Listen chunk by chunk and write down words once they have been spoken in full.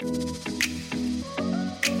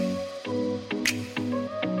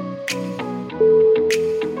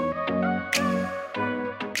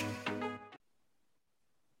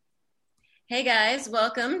Hey guys,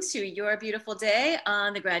 welcome to Your Beautiful Day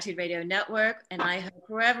on the Gratitude Radio Network. And I hope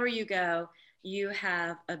wherever you go, you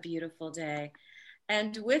have a beautiful day.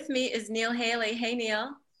 And with me is Neil Haley. Hey,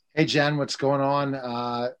 Neil. Hey, Jen, what's going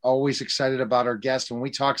on? Always excited about our guest. When we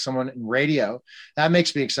talk to someone in radio, that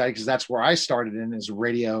makes me excited because that's where I started in is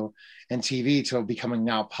radio and TV to becoming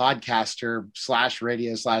now podcaster slash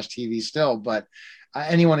radio slash TV still. But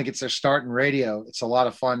anyone who gets their start in radio, it's a lot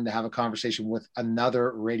of fun to have a conversation with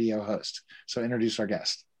another radio host. So introduce our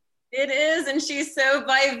guest. It is, and she's so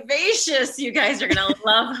vivacious. You guys are going to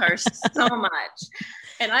love her so much.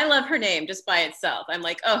 And I love her name just by itself. I'm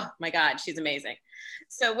like, oh my God, she's amazing.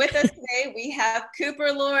 So with us today, we have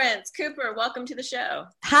Cooper Lawrence. Cooper, welcome to the show.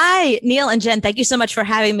 Hi, Neil and Jen. Thank you so much for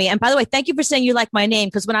having me. And by the way, thank you for saying you like my name,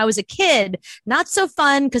 because when I was a kid, not so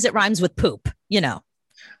fun because it rhymes with poop, you know.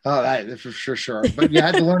 Oh, that, for sure. But you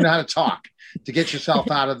had to learn how to talk to get yourself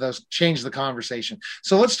out of those, change the conversation.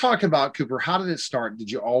 So let's talk about Cooper. How did it start? Did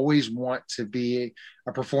you always want to be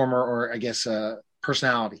a performer or I guess a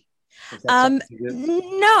personality?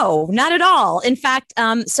 No, not at all. In fact,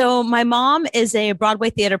 so my mom is a Broadway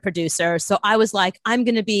theater producer. So I was like, I'm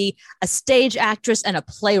going to be a stage actress and a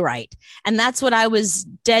playwright. And that's what I was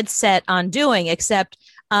dead set on doing, except,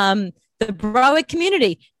 the Broadway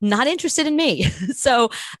community, not interested in me.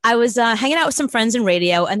 So I was hanging out with some friends in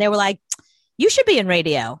radio and they were like, you should be in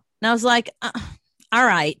radio. And I was like, all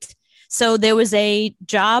right. So there was a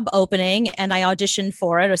job opening and I auditioned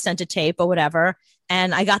for it or sent a tape or whatever.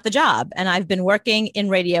 And I got the job and I've been working in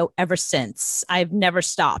radio ever since. I've never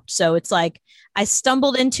stopped. So it's like I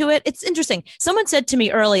stumbled into it. It's interesting. Someone said to me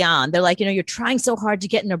early on, they're like, you're trying so hard to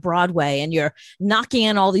get into Broadway and you're knocking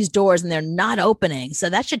on all these doors and they're not opening. So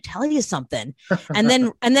that should tell you something. And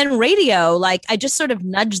then radio, like I just sort of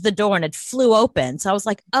nudged the door and it flew open. So I was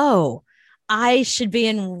like, oh, I should be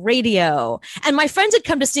in radio. And my friends had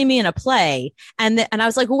come to see me in a play. And I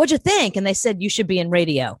was like, well, what'd you think? And they said, you should be in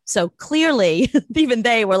radio. So clearly, even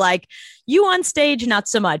they were like, you on stage, not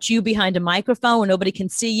so much. You behind a microphone where nobody can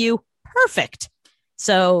see you. Perfect.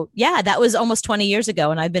 So yeah, that was almost 20 years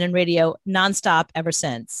ago. And I've been in radio nonstop ever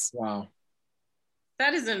since. Wow.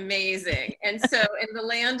 That is amazing. And so in the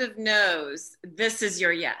land of no's, this is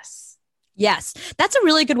your yes. Yes. That's a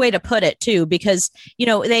really good way to put it too, because,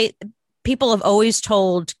 people have always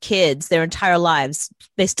told kids their entire lives,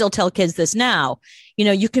 they still tell kids this now,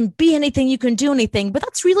 you can be anything, you can do anything, but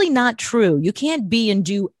that's really not true. You can't be and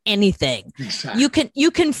do anything. Exactly. You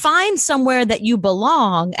can find somewhere that you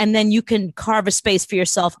belong and then you can carve a space for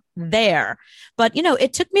yourself there. But,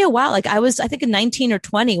 it took me a while. Like I think 19 or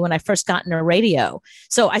 20 when I first got into radio.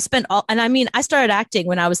 So I started acting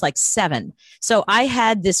when I was like 7. So I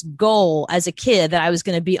had this goal as a kid that I was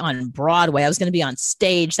going to be on Broadway. I was going to be on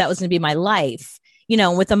stage. That was going to be my life,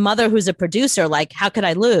 with a mother who's a producer, like how could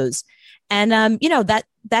I lose? And,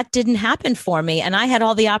 that didn't happen for me. And I had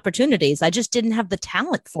all the opportunities. I just didn't have the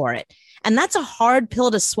talent for it. And that's a hard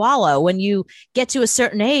pill to swallow when you get to a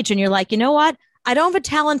certain age and you're like, you know what? I don't have a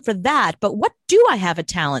talent for that, but what do I have a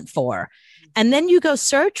talent for? And then you go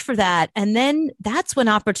search for that. And then that's when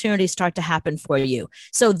opportunities start to happen for you.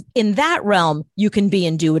 So in that realm, you can be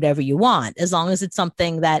and do whatever you want, as long as it's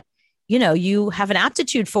something that, you have an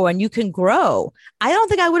aptitude for and you can grow. I don't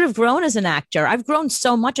think I would have grown as an actor. I've grown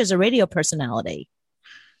so much as a radio personality.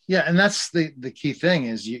 Yeah. And that's the key thing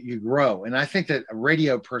is you grow. And I think that a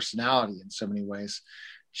radio personality in so many ways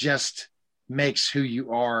just makes who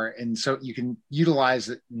you are. And so you can utilize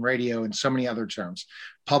it in radio in so many other terms,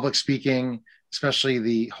 public speaking, especially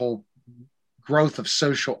the whole growth of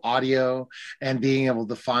social audio and being able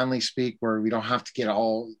to finally speak where we don't have to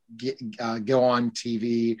go on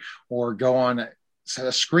TV or go on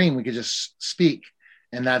a screen. We could just speak.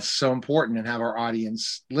 And that's so important and have our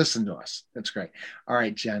audience listen to us. That's great. All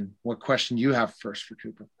right, Jen, what question do you have first for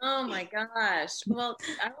Cooper? Oh my gosh. Well,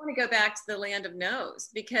 I want to go back to the land of no's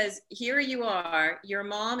because here you are, your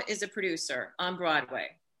mom is a producer on Broadway,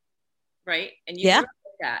 right? And you grew up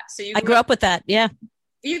with that. So I grew up with that. Yeah.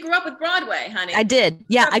 You grew up with Broadway, honey. I did.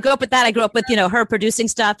 Yeah. I grew up with that. I grew up with, her producing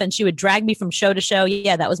stuff and she would drag me from show to show.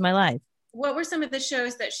 Yeah. That was my life. What were some of the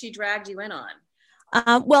shows that she dragged you in on?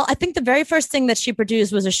 Well, I think the very first thing that she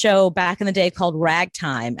produced was a show back in the day called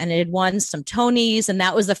Ragtime, and it had won some Tonys. And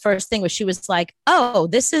that was the first thing where she was like, oh,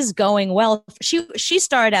 this is going well. She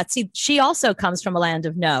started out, she also comes from a land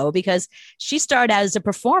of no, because she started out as a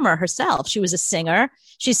performer herself. She was a singer.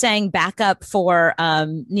 She sang backup for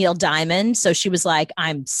Neil Diamond. So she was like,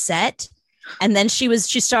 I'm set. And then she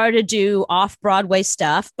started to do off-Broadway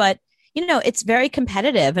stuff, but it's very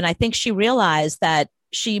competitive. And I think she realized that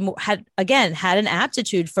she had an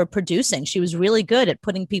aptitude for producing. She was really good at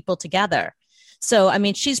putting people together. So, I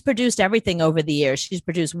mean, she's produced everything over the years. She's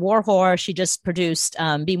produced War Horror. She just produced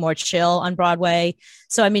Be More Chill on Broadway.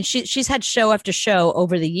 So, I mean, she's had show after show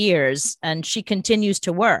over the years, and she continues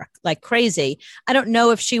to work like crazy. I don't know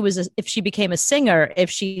if if she became a singer, if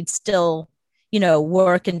she'd still,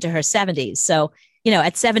 work into her 70s. So,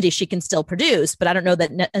 at 70, she can still produce, but I don't know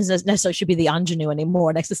that necessarily should be the ingenue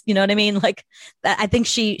anymore. You know what I mean? Like, I think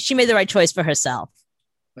she made the right choice for herself.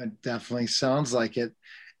 That definitely sounds like it.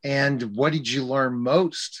 And what did you learn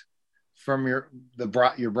most from your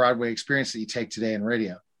Broadway experience that you take today in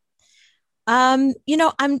radio?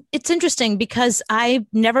 It's interesting because I've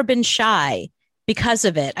never been shy because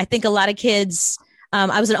of it. I think a lot of kids,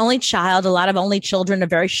 I was an only child. A lot of only children are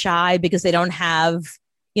very shy because they don't have,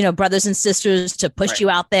 brothers and sisters to push you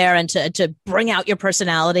out there and to bring out your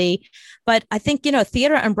personality. But I think,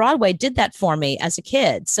 theater and Broadway did that for me as a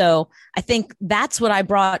kid. So I think that's what I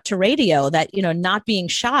brought to radio, that, not being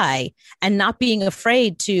shy and not being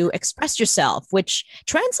afraid to express yourself, which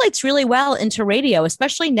translates really well into radio,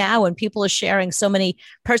 especially now when people are sharing so many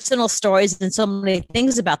personal stories and so many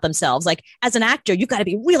things about themselves. Like as an actor, you've got to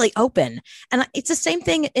be really open. And it's the same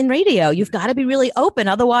thing in radio. You've got to be really open.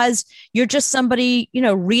 Otherwise, you're just somebody,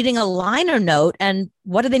 reading a liner note. And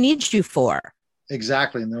what do they need you for?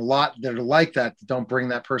 Exactly. And there are a lot that are like that don't bring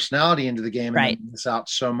that personality into the game, and they miss out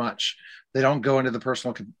so much. They don't go into the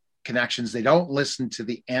personal connections. They don't listen to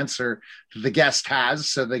the answer the guest has.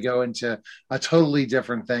 So they go into a totally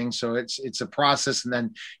different thing. So it's a process, and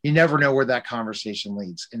then you never know where that conversation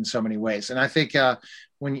leads in so many ways. And I think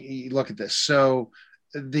when you look at this, so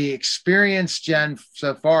the experience, Jen,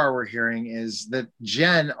 so far we're hearing is that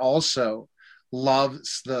Jen also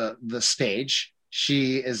loves the stage.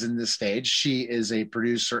 She is in the stage. She is a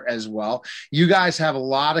producer as well. You guys have a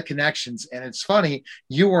lot of connections, and it's funny,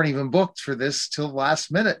 you weren't even booked for this till the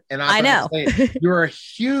last minute. And I know you're a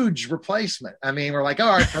huge replacement. I mean, we're like,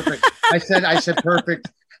 all right, perfect. I said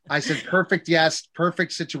perfect. I said perfect. Yes,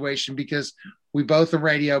 perfect situation, because we both are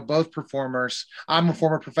radio, both performers. I'm a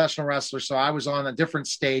former professional wrestler, so I was on a different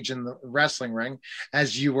stage in the wrestling ring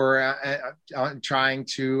as you were trying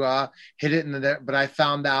to hit it but I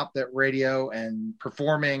found out that radio and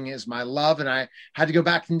performing is my love, and I had to go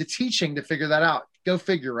back into teaching to figure that out. Go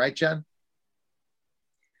figure, right, Jen?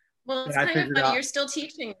 Well, it's kind of funny. You're still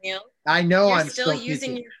teaching, Neil. I know. You're I'm still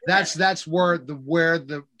using teaching. That's where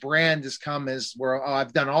the brand has come, is where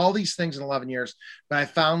I've done all these things in 11 years, but I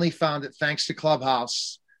finally found it, thanks to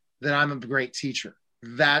Clubhouse, that I'm a great teacher.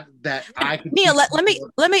 That I could. Neil,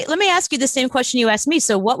 let me ask you the same question you asked me.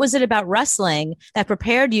 So, what was it about wrestling that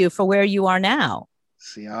prepared you for where you are now?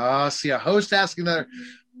 See a host asking that.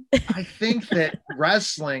 I think that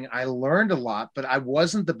wrestling, I learned a lot, but I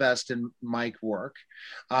wasn't the best in mic work.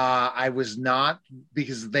 I was not,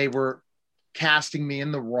 because they were casting me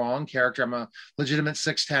in the wrong character. I'm a legitimate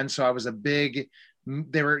 6'10", so I was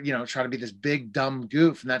they were, trying to be this big, dumb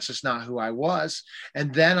goof, and that's just not who I was.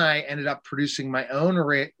 And then I ended up producing my own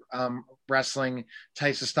wrestling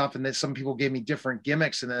types of stuff, and then some people gave me different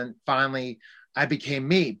gimmicks, and then finally I became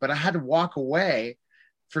me. But I had to walk away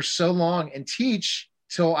for so long and teach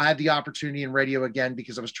till I had the opportunity in radio again,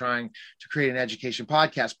 because I was trying to create an education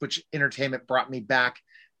podcast, which entertainment brought me back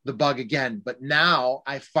the bug again. But now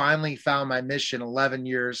I finally found my mission 11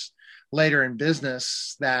 years later in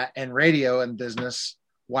business, and radio and business.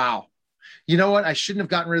 Wow. You know what? I shouldn't have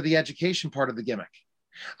gotten rid of the education part of the gimmick.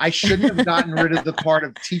 I shouldn't have gotten rid of the part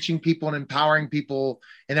of teaching people and empowering people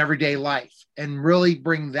in everyday life, and really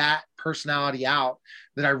bring that personality out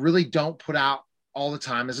that I really don't put out all the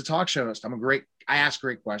time as a talk show host. I ask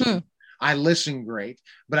great questions. I listen great,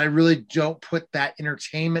 but I really don't put that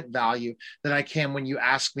entertainment value that I can when you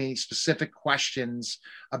ask me specific questions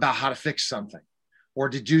about how to fix something or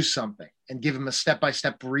to do something and give them a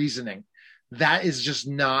step-by-step reasoning. That is just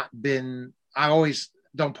not been, I always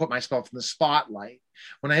don't put myself in the spotlight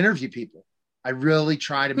when I interview people. I really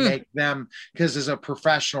try to make them, because as a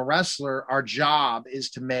professional wrestler, our job is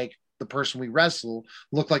to make the person we wrestle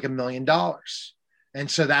look like $1 million. And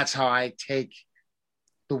so that's how I take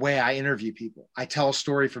the way I interview people. I tell a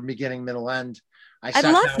story from beginning, middle, end. I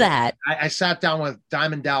love that. I sat down with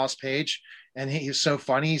Diamond Dallas Page, and he was so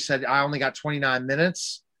funny. He said, I only got 29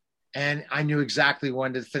 minutes, and I knew exactly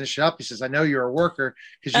when to finish it up. He says, I know you're a worker,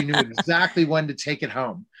 because you knew exactly when to take it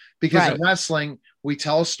home. Because in wrestling, we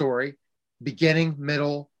tell a story, beginning,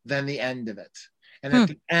 middle, then the end of it. And at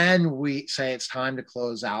the end, we say it's time to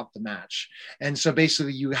close out the match. And so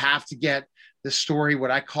basically you have to get the story,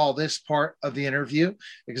 what I call this part of the interview,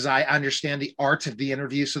 because I understand the art of the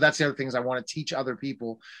interview. So that's the other things I want to teach other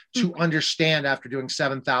people to understand after doing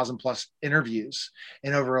 7,000 plus interviews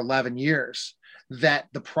in over 11 years, that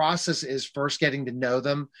the process is first getting to know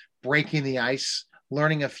them, breaking the ice,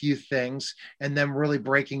 learning a few things, and then really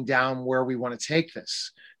breaking down where we want to take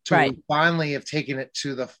this. To Right. we finally have taken it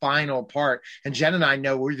to the final part. And Jen and I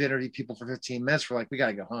know we've interviewed people for 15 minutes. We're like, we got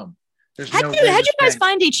to go home. How'd you guys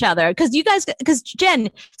find each other? Because Jen,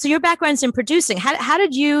 so your background's in producing. How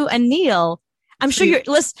did you and Neil? I'm sure your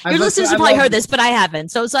listeners have probably heard this, but I haven't.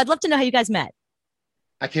 So I'd love to know how you guys met.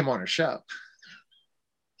 I came on her show.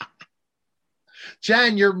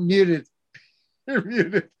 Jen, you're muted. You're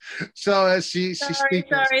muted. So she's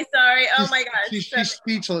speechless. Sorry. Oh my gosh. She's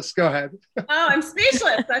speechless. Go ahead. Oh, I'm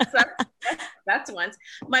speechless. That's once.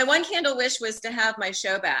 My one candle wish was to have my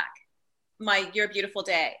show back, my Your Beautiful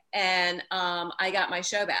Day. And I got my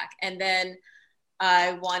show back. And then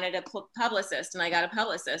I wanted a publicist, and I got a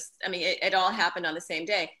publicist. I mean, it all happened on the same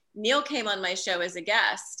day. Neil came on my show as a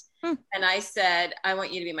guest. And I said, I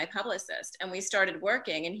want you to be my publicist. And we started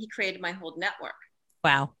working, and he created my whole network.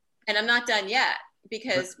 Wow. And I'm not done yet,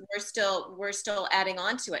 because we're still adding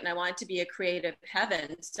on to it. And I want it to be a creative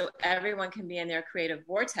heaven, so everyone can be in their creative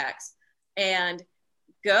vortex and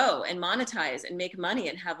go and monetize and make money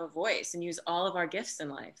and have a voice and use all of our gifts in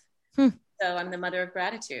life. So I'm the mother of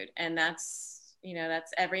gratitude. And that's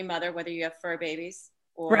every mother, whether you have fur babies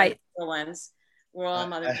or the ones. We're all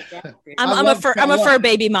mothers of gratitude. I'm a fur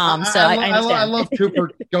baby mom, so I understand. I love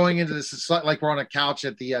Cooper going into this. It's like we're on a couch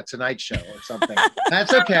at the Tonight Show or something.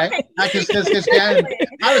 That's okay. Because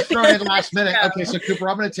I was thrown in last minute. Okay, so Cooper,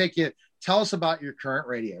 I'm going to take you. Tell us about your current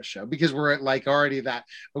radio show, because we're at already that,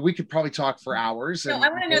 but we could probably talk for hours. No, I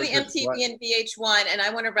want to know the MTV and VH1, and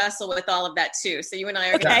I want to wrestle with all of that too. So you and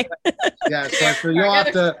I are okay. Yeah, so you'll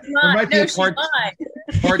have to. There might be a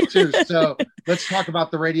part two. So let's talk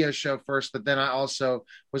about the radio show first. But then I also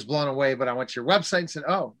was blown away. But I went to your website and said,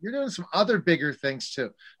 "Oh, you're doing some other bigger things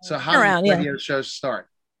too." So how did radio shows start?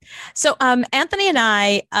 So Anthony and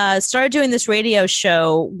I started doing this radio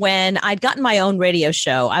show when I'd gotten my own radio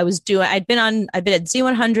show. I'd been at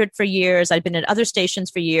Z100 for years. I'd been at other stations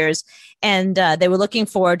for years, and they were looking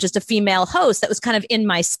for just a female host that was kind of in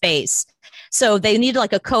my space. So they needed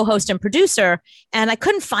a co-host and producer, and I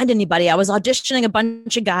couldn't find anybody. I was auditioning a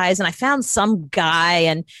bunch of guys, and I found some guy,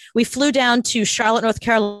 and we flew down to Charlotte, North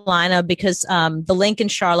Carolina, because the Link in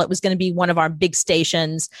Charlotte was going to be one of our big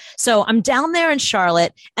stations. So I'm down there in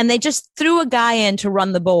Charlotte, and they just threw a guy in to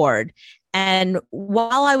run the board. And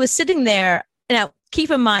while I was sitting there, keep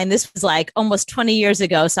in mind, this was almost 20 years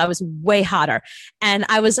ago, so I was way hotter. And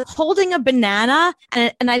I was holding a banana,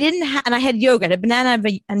 and I didn't have, and I had yogurt, a banana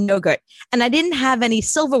and yogurt, and I didn't have any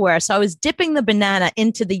silverware, so I was dipping the banana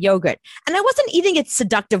into the yogurt, and I wasn't eating it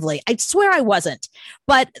seductively. I swear I wasn't.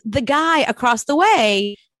 But the guy across the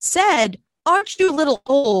way said, "Aren't you a little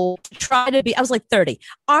old to try to be?" I was 30.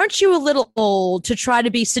 "Aren't you a little old to try to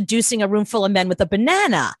be seducing a room full of men with a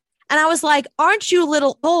banana?" And I was like, "Aren't you a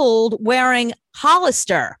little old wearing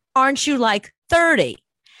Hollister? Aren't you 30?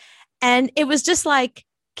 And it was just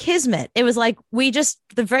kismet. It was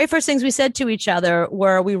the very first things we said to each other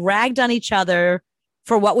were we ragged on each other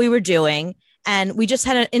for what we were doing. And we just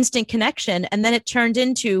had an instant connection. And then it turned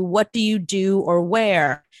into, what do you do or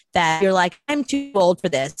wear that you're I'm too old for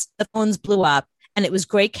this. The phones blew up. And it was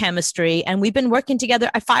great chemistry. And we've been working together.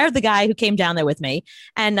 I fired the guy who came down there with me.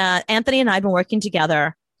 And Anthony and I have been working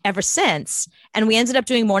together ever since. And we ended up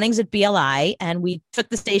doing mornings at BLI, and we took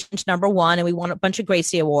the station to #1, and we won a bunch of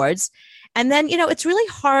Gracie Awards. And then, it's really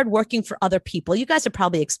hard working for other people. You guys have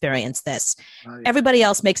probably experienced this. Right. Everybody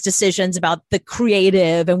else makes decisions about the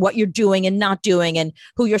creative and what you're doing and not doing and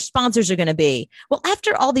who your sponsors are going to be. Well,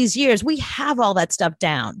 after all these years, we have all that stuff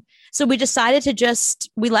down. So we decided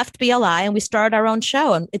we left BLI and we started our own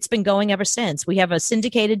show, and it's been going ever since. We have a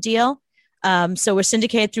syndicated deal. So we're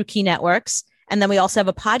syndicated through Key Networks. And then we also have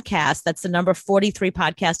a podcast that's the number 43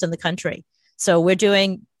 podcast in the country. So we're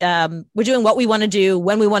doing what we want to do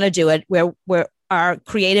when we want to do it. Where our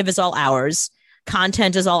creative is all ours,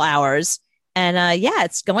 content is all ours, and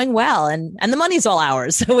it's going well, and the money's all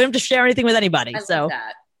ours. So we don't have to share anything with anybody. I love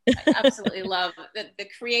that. I absolutely love that. The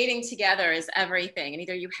creating together is everything, and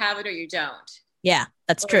either you have it or you don't. Yeah,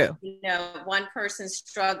 that's true. One person's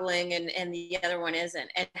struggling and the other one isn't.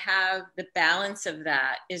 And have the balance of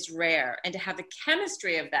that is rare. And to have the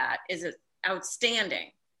chemistry of that is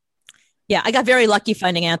outstanding. Yeah, I got very lucky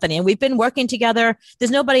finding Anthony, and we've been working together. There's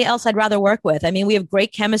nobody else I'd rather work with. I mean, we have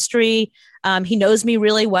great chemistry. He knows me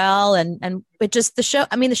really well. And it just, the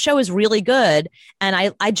show is really good.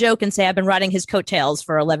 And I joke and say I've been riding his coattails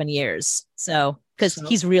for 11 years. So, because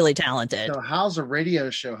he's really talented. So how's a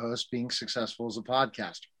radio show host being successful as a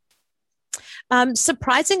podcaster?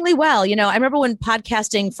 Surprisingly well. I remember when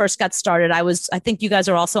podcasting first got started, I think you guys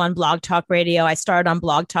are also on Blog Talk Radio. I started on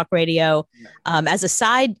Blog Talk Radio as a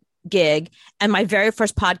side gig, and my very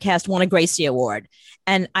first podcast won a Gracie Award.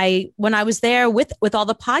 And when I was there with all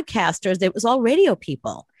the podcasters, it was all radio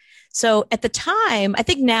people. So at the time, I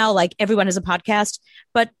think now like everyone has a podcast,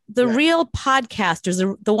 but the real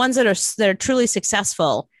podcasters, the ones that are truly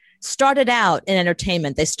successful, started out in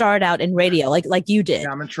entertainment. They started out in radio, like you did.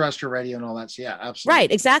 Yeah, I'm in terrestrial radio and all that. So yeah, absolutely.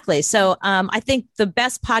 Right, exactly. So I think the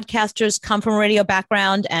best podcasters come from a radio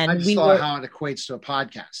background, and I just thought how it equates to a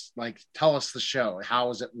podcast. Like, tell us the show. How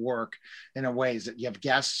does it work in a way? Is it you have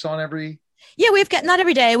guests on every? Yeah, we've got not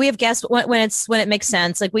every day. We have guests when it makes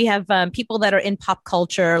sense. Like we have people that are in pop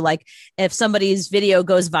culture. Like if somebody's video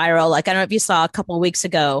goes viral, like I don't know if you saw a couple of weeks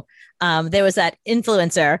ago, there was that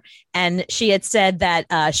influencer, and she had said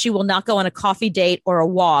that she will not go on a coffee date or a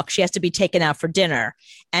walk. She has to be taken out for dinner,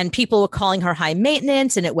 and people were calling her high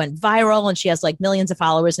maintenance, and it went viral. And she has like millions of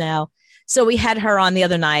followers now. So we had her on the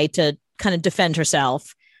other night to kind of defend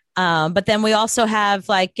herself. But then we also have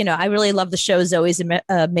like, I really love the show Zoe's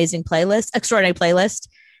Amazing Playlist, Extraordinary Playlist.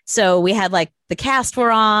 So we had like the cast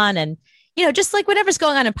were on, and, just like whatever's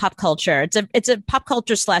going on in pop culture. It's a pop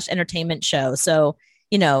culture / entertainment show. So,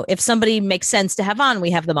 if somebody makes sense to have on,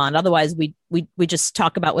 we have them on. Otherwise, we just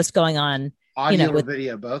talk about what's going on. Audio or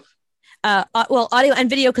video, both? Well, audio and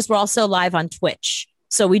video, because we're also live on Twitch.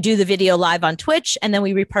 So we do the video live on Twitch, and then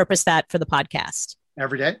we repurpose that for the podcast.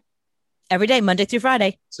 Every day? Every day, Monday through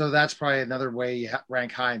Friday. So that's probably another way you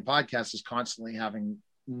rank high in podcasts is constantly having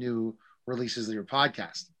new releases of your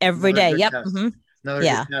podcast. Every day. Yep. Mm-hmm. Another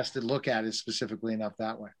good test to look at is specifically enough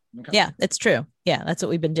that way. Okay. Yeah, it's true. Yeah, that's what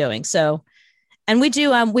we've been doing. So, and we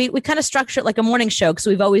do, we kind of structure it like a morning show, because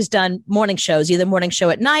we've always done morning shows, either morning show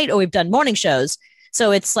at night or we've done morning shows.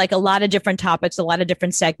 So it's like a lot of different topics, a lot of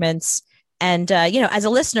different segments. And, as a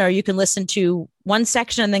listener, you can listen to one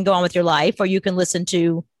section and then go on with your life, or you can listen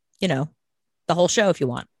to, the whole show if you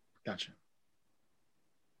want. Gotcha.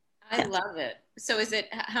 I love it. So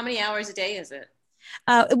how many hours a day is it?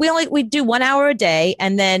 We do 1 hour a day,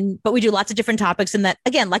 but we do lots of different topics, and that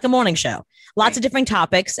again, like a morning show, lots of different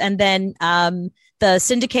topics. And then the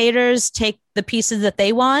syndicators take the pieces that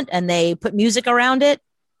they want and they put music around it.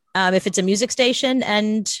 If it's a music station,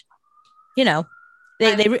 and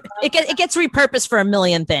it gets repurposed for a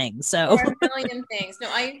million things. So for a million things. No,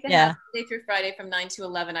 I used to have Monday through Friday from 9 to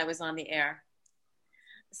 11. I was on the air.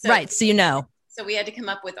 So, right. So So we had to come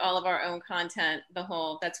up with all of our own content.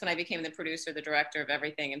 That's when I became the producer, the director of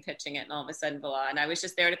everything, and pitching it. And all of a sudden, voila! And I was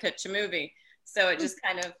just there to pitch a movie. So it just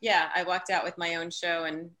kind of, I walked out with my own show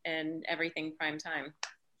and everything prime time.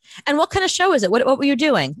 And what kind of show is it? What were you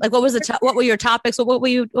doing? Like, what were your topics? What were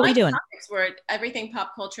you doing? Topics were everything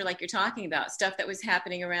pop culture, like you're talking about, stuff that was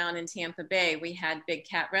happening around in Tampa Bay. We had Big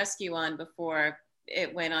Cat Rescue on before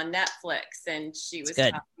it went on Netflix, and she was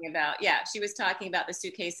talking about the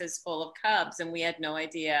suitcases full of cubs, and we had no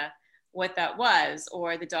idea what that was,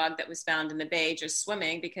 or the dog that was found in the bay just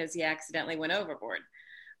swimming because he accidentally went overboard.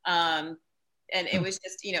 And it was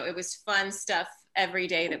just, it was fun stuff every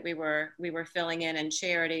day that we were filling in, and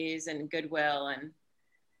charities and Goodwill, and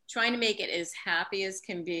trying to make it as happy as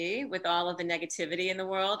can be with all of the negativity in the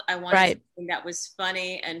world. I wanted something that was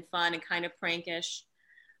funny and fun and kind of prankish,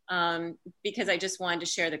 because I just wanted to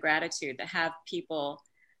share the gratitude, to have people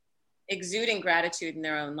exuding gratitude in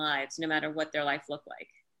their own lives, no matter what their life looked like.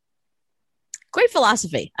 Great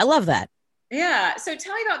philosophy. I love that. Yeah. So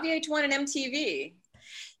tell me about VH1 and MTV.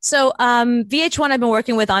 So VH1 I've been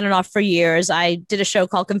working with on and off for years. I did a show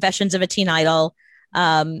called Confessions of a Teen Idol.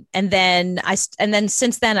 And then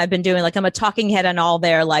since then I've been doing, like, I'm a talking head on all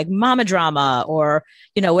their like mama drama, or,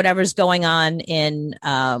 whatever's going on in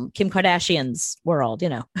Kim Kardashian's world,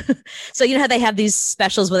 So how they have these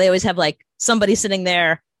specials where they always have like somebody sitting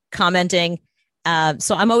there commenting.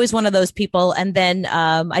 So I'm always one of those people. And then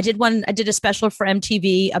I did a special for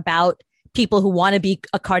MTV about people who want to be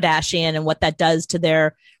a Kardashian and what that does to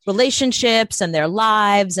their relationships and their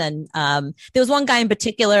lives. And there was one guy in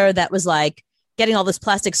particular that was like getting all this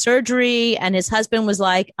plastic surgery, and his husband was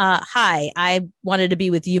like, hi, I wanted to be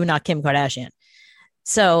with you, not Kim Kardashian.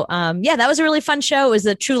 So that was a really fun show. It was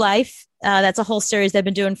the True Life. That's a whole series they've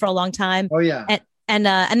been doing for a long time. Oh yeah. And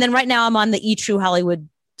then right now I'm on the E! True Hollywood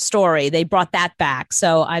Story. They brought that back.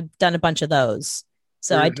 So I've done a bunch of those.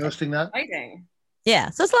 So I'm hosting that. Exciting. Yeah.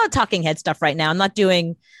 So it's a lot of talking head stuff right now. I'm not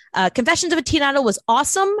doing Confessions of a Teen Idol was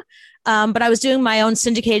awesome. But I was doing my own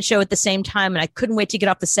syndicated show at the same time, and I couldn't wait to get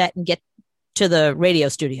off the set and get to the radio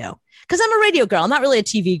studio, because I'm a radio girl. I'm not really a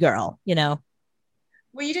TV girl, Well,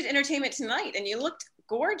 you did Entertainment Tonight and you looked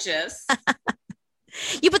gorgeous.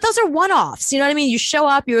 Yeah, but those are one-offs. You know what I mean? You show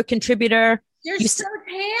up, you're a contributor. You're so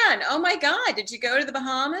tan. Oh my God. Did you go to the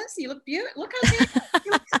Bahamas? You look beautiful. Look how tan.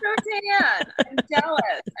 You look so tan. I'm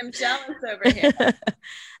jealous. I'm jealous over here.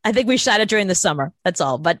 I think we shot it during the summer. That's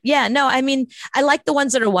all. But yeah, no, I mean, I like the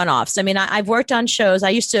ones that are one-offs. I mean, I've worked on shows.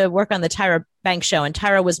 I used to work on the Tyra Banks show, and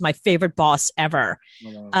Tyra was my favorite boss ever.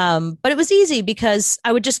 But it was easy because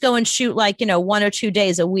I would just go and shoot 1 or 2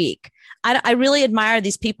 days a week. I really admire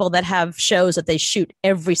these people that have shows that they shoot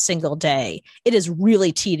every single day. It is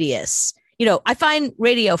really tedious. I find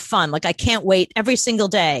radio fun. Like I can't wait every single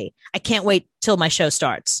day. I can't wait till my show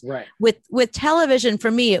starts. Right. With television, for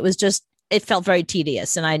me, it felt very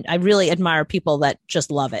tedious. And I really admire people that just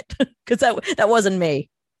love it because that wasn't me.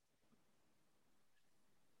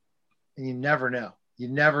 And you never know. You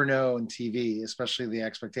never know in TV, especially the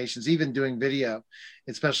expectations, even doing video,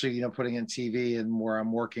 especially, putting in TV and where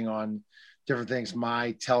I'm working on different things.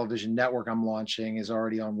 My television network I'm launching is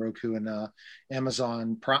already on Roku and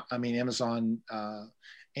Amazon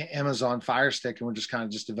Fire Stick, and we're just kind of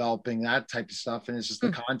just developing that type of stuff. And it's just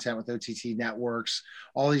the content with OTT networks,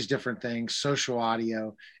 all these different things, social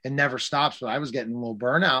audio, it never stops. But I was getting a little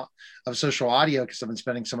burnout of social audio because I've been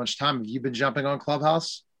spending so much time. Have you been jumping on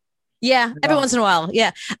Clubhouse? Yeah, every once in a while. Yeah.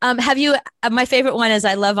 Have you? My favorite one is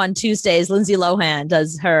I love on Tuesdays. Lindsay Lohan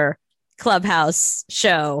does her Clubhouse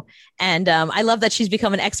show. And I love that she's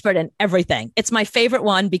become an expert in everything. It's my favorite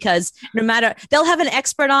one because no matter, they'll have an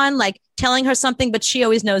expert on like telling her something, but she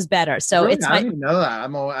always knows better. So really? it's I didn't even know that.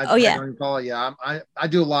 Yeah. I don't recall it. Yeah. I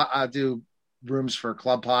do a lot. I do rooms for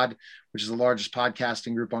Club Pod, which is the largest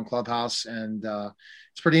podcasting group on Clubhouse. And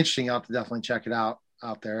it's pretty interesting. You'll have to definitely check it out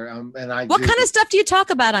there. What kind of stuff do you talk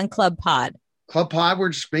about on Club Pod? Club Pod, we're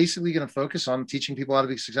just basically going to focus on teaching people how to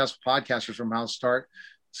be successful podcasters, from how to start,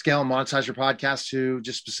 scale, and monetize your podcast, to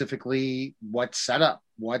just specifically what setup,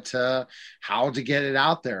 how to get it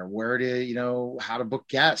out there, where to, how to book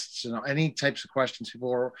guests, any types of questions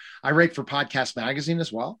I write for Podcast Magazine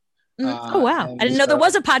as well. Oh, wow. I didn't know there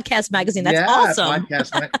was a podcast magazine. That's awesome.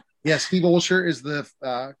 Steve Olsher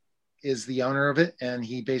is the owner of it, and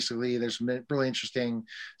he basically, there's some really interesting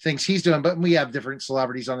things he's doing, but we have different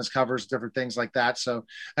celebrities on his covers, different things like that. So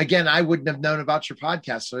again, I wouldn't have known about your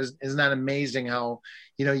podcast. So isn't that amazing how,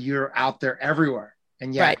 you're out there everywhere,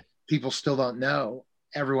 and yet people still don't know.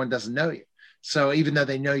 Everyone doesn't know you. So even though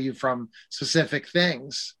they know you from specific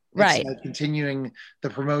things, right, it's continuing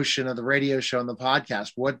the promotion of the radio show and the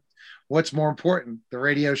podcast. What's more important, the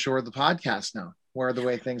radio show or the podcast now? Where are the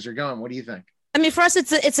way things are going? What do you think? I mean, for us,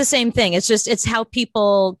 it's the same thing. It's how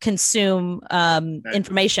people consume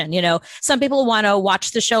information. Some people want to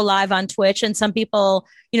watch the show live on Twitch, and some people,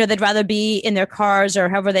 they'd rather be in their cars or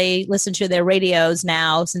however they listen to their radios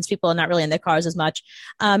now, since people are not really in their cars as much.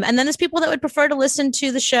 And then there's people that would prefer to listen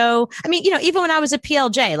to the show. I mean, even when I was at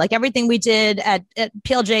PLJ, like everything we did at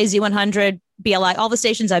PLJ, Z100, BLI, all the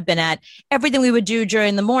stations I've been at, everything we would do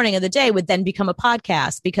during the morning of the day would then become a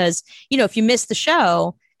podcast because, if you miss the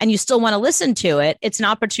show and you still want to listen to it, it's an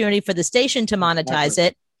opportunity for the station to monetize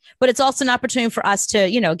it, but it's also an opportunity for us to,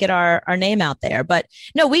 get our name out there. But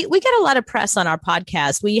no, we get a lot of press on our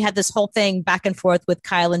podcast. We had this whole thing back and forth with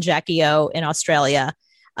Kyle and Jackie O in Australia.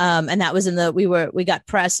 And that was we got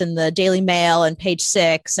press in the Daily Mail and Page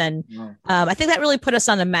Six. And I think that really put us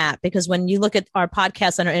on the map, because when you look at our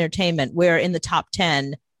podcast under entertainment, we're in the top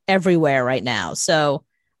 10 everywhere right now. So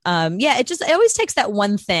it always takes that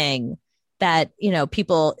one thing that,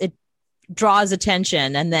 people, it draws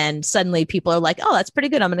attention, and then suddenly people are like, oh, that's pretty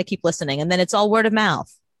good, I'm going to keep listening. And then it's all word of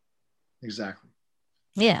mouth. Exactly.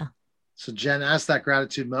 Yeah. So Jen, ask that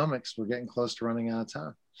gratitude moment, because we're getting close to running out of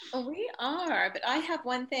time. Oh, we are, but I have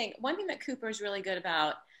one thing that Cooper is really good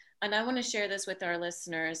about, and I want to share this with our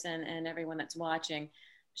listeners and everyone that's watching.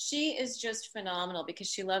 She is just phenomenal because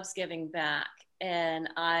she loves giving back, and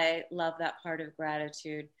I love that part of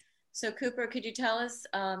gratitude. So Cooper, could you tell us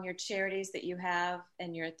your charities that you have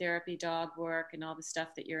and your therapy dog work and all the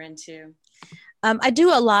stuff that you're into? I do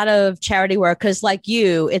a lot of charity work because, like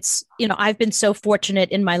you, it's, I've been so fortunate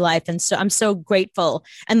in my life. And so I'm so grateful.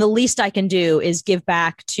 And the least I can do is give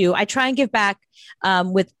back I try and give back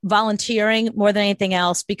with volunteering more than anything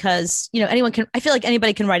else, because, I feel like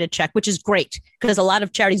anybody can write a check, which is great because a lot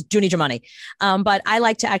of charities do need your money. But I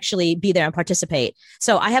like to actually be there and participate.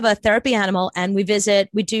 So I have a therapy animal, and we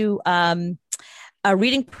do a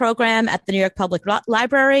reading program at the New York Public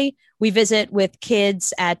Library. We visit with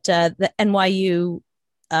kids at the NYU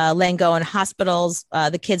Langone hospitals,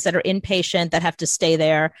 the kids that are inpatient that have to stay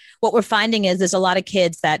there. What we're finding is there's a lot of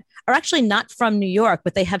kids that are actually not from New York,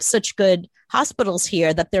 but they have such good hospitals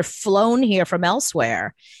here that they're flown here from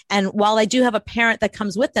elsewhere. And while I do have a parent that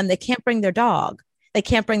comes with them, they can't bring their dog. they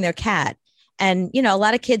can't bring their cat. And, a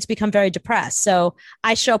lot of kids become very depressed. So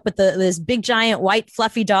I show up with this big, giant, white,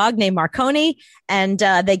 fluffy dog named Marconi, and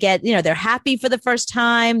they get, they're happy for the first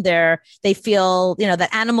time. They feel,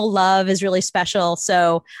 that animal love is really special.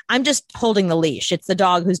 So I'm just holding the leash. It's the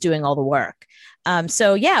dog who's doing all the work.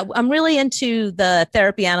 So yeah, I'm really into the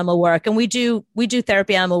therapy animal work, and we do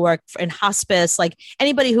therapy animal work in hospice. Like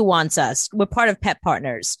anybody who wants us, we're part of Pet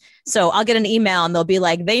Partners. So I'll get an email and they'll be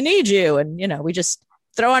like, they need you. And, we just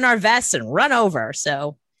throw on our vests and run over.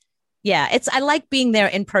 So yeah, I like being there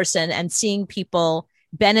in person and seeing people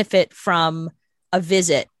benefit from a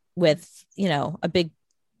visit with, a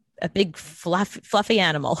big fluffy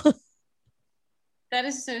animal. That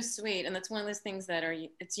is so sweet. And that's one of those things that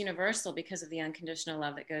it's universal because of the unconditional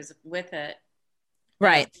love that goes with it.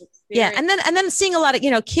 Right. Yeah. And then seeing a lot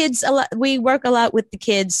of, kids, we work a lot with the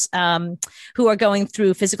kids who are going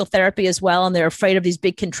through physical therapy as well. And they're afraid of these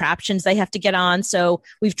big contraptions they have to get on. So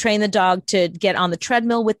we've trained the dog to get on the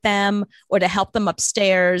treadmill with them or to help them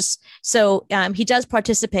upstairs. So he does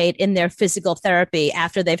participate in their physical therapy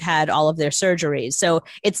after they've had all of their surgeries. So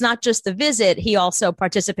it's not just the visit. He also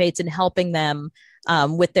participates in helping them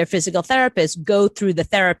with their physical therapist go through the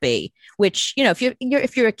therapy, which,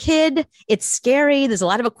 if you're a kid, it's scary. There's a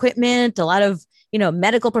lot of equipment, a lot of,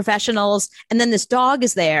 medical professionals, and then this dog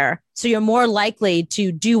is there. So you're more likely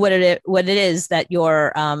to do what it is that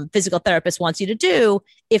your physical therapist wants you to do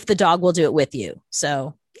if the dog will do it with you.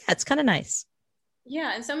 So yeah, it's kind of nice.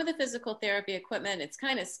 Yeah. And some of the physical therapy equipment, it's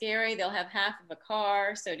kind of scary. They'll have half of a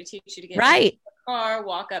car. So to teach you to get right. in the car,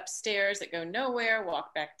 walk up stairs that go nowhere,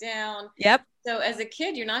 walk back down. Yep. So as a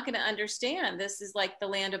kid, you're not going to understand. This is like the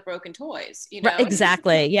land of broken toys, Right,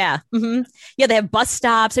 exactly. Yeah. Mm-hmm. Yeah. They have bus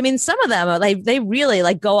stops. I mean, some of them, they really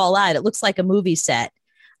like go all out. It looks like a movie set.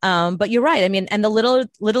 But you're right. I mean, and the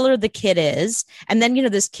littler the kid is, and then,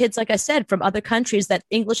 there's kids, like I said, from other countries that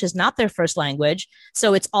English is not their first language.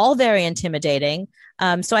 So it's all very intimidating.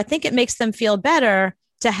 So I think it makes them feel better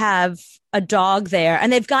to have a dog there,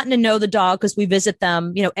 and they've gotten to know the dog because we visit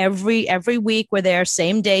them, every week. We're there,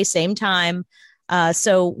 same day, same time.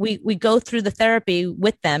 So we go through the therapy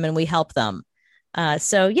with them and we help them.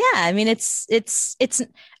 So yeah, I mean, it's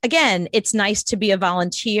again, it's nice to be a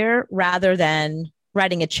volunteer rather than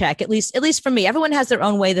writing a check. At least for me, everyone has their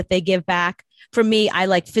own way that they give back. For me, I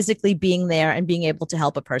like physically being there and being able to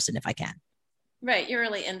help a person if I can. Right. You're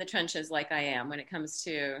really in the trenches like I am when it comes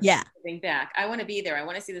to giving back. I want to be there. I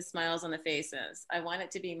want to see the smiles on the faces. I want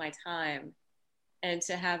it to be my time and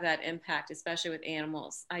to have that impact, especially with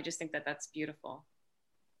animals. I just think that that's beautiful.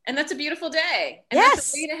 And that's a beautiful day. And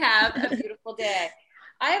that's a way to have a beautiful day.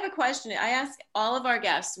 I have a question. I ask all of our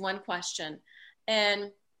guests one question.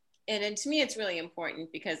 And to me, it's really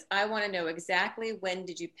important because I want to know exactly when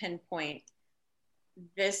did you pinpoint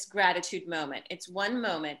this gratitude moment. It's one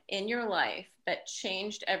moment in your life that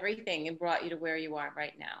changed everything and brought you to where you are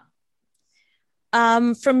right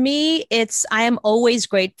now. For me, I am always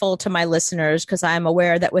grateful to my listeners because I'm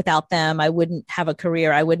aware that without them, I wouldn't have a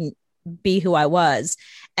career. I wouldn't be who I was.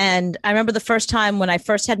 And I remember the first time when I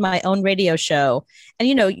first had my own radio show, and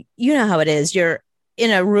you know how it is. You're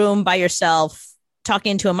in a room by yourself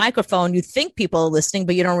talking into a microphone. You think people are listening,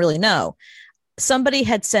 but you don't really know. Somebody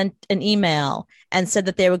had sent an email and said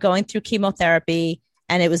that they were going through chemotherapy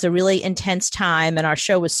and it was a really intense time. And our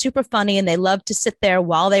show was super funny. And they loved to sit there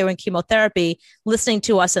while they were in chemotherapy, listening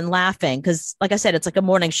to us and laughing. Because like I said, it's like a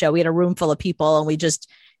morning show. We had a room full of people and we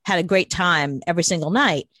just had a great time every single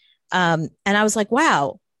night. And I was like,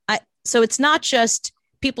 wow. So it's not just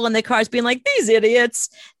people in their cars being like, these idiots.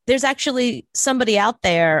 There's actually somebody out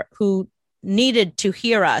there who needed to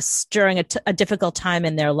hear us during a difficult time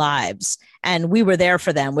in their lives. And we were there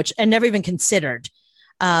for them, which I never even considered.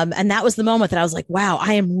 And that was the moment that I was like, wow,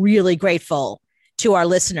 I am really grateful to our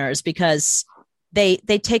listeners because they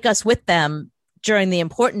take us with them during the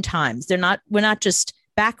important times. We're not just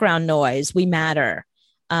background noise. We matter.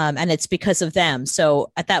 And it's because of them.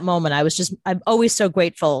 So at that moment, I'm always so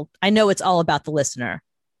grateful. I know it's all about the listener.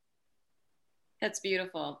 That's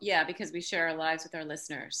beautiful. Yeah, because we share our lives with our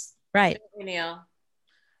listeners. Right. Neil.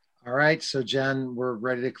 All right. So Jen, we're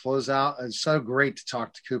ready to close out. It's so great to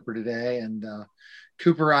talk to Cooper today. And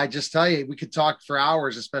Cooper, I just tell you, we could talk for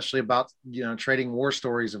hours, especially about, trading war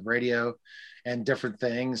stories of radio and different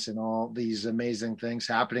things and all these amazing things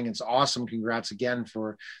happening. It's awesome. Congrats again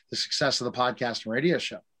for the success of the podcast and radio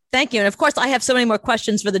show. Thank you. And of course, I have so many more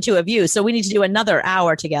questions for the two of you. So we need to do another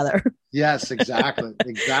hour together. Yes, exactly.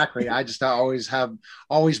 Exactly. I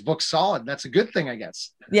always book solid. That's a good thing, I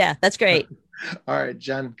guess. Yeah, that's great. All right,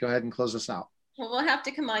 Jen, go ahead and close us out. Well, we'll have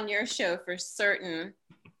to come on your show for certain.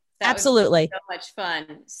 Absolutely. So much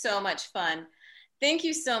fun. So much fun. thank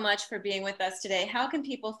you so much for being with us today. How can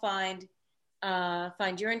people find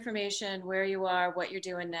your information, where you are, what you're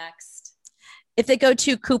doing next? If they go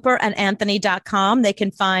to cooperandanthony.com, they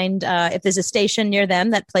can find if there's a station near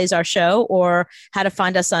them that plays our show, or how to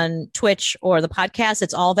find us on Twitch or the podcast.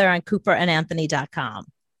 It's all there on cooperandanthony.com.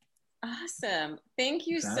 Awesome. Thank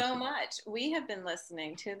you so much. We have been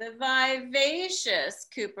listening to the vivacious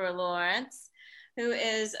Cooper Lawrence, who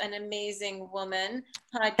is an amazing woman,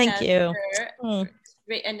 podcaster, Thank you.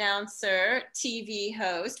 Announcer, TV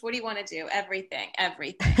host. What do you want to do? Everything,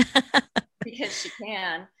 because she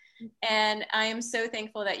can. And I am so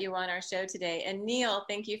thankful that you were on our show today. And Neil,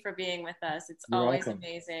 thank you for being with us. It's You're always welcome.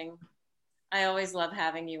 Amazing. I always love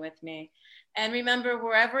having you with me. And remember,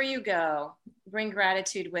 wherever you go, bring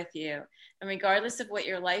gratitude with you. And regardless of what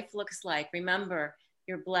your life looks like, remember,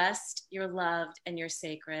 you're blessed, you're loved, and you're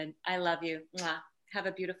sacred. I love you. Mwah. Have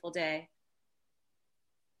a beautiful day.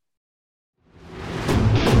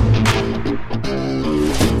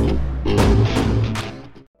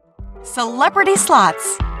 Celebrity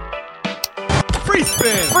Slots. Free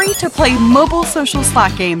spin. Free to play mobile social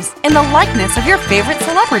slot games in the likeness of your favorite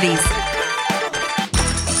celebrities.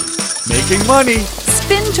 Making money.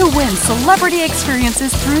 Spin to win celebrity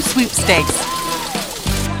experiences through sweepstakes.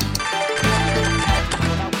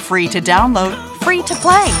 Free to download, free to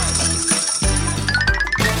play.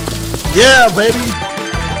 Yeah, baby.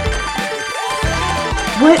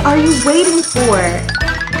 What are you waiting for?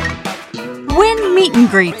 Win meet and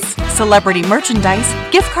greets, celebrity merchandise,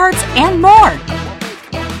 gift cards, and more.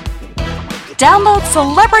 Download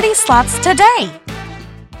Celebrity Slots today.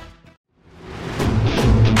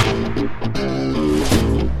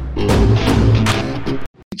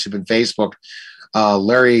 YouTube and Facebook.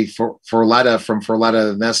 Larry Forletta from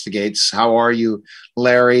Forletta Investigates. How are you,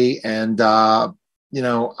 Larry? And, I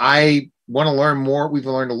want to learn more. We've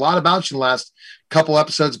learned a lot about you in the last couple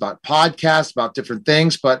episodes about podcasts, about different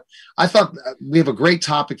things, but I thought we have a great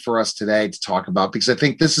topic for us today to talk about, because I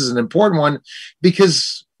think this is an important one,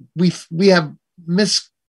 because we have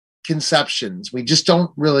misconceptions. We just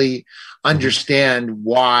don't really understand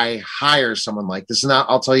why hire someone like this. And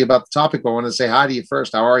I'll tell you about the topic, but I want to say hi to you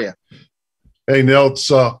first. How are you? Hey, Neil, it's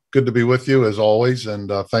good to be with you as always. And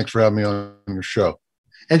thanks for having me on your show.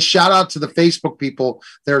 And shout out to the Facebook people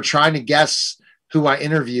that are trying to guess who I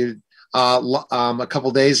interviewed a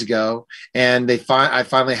couple days ago, and I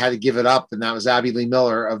finally had to give it up, and that was Abby Lee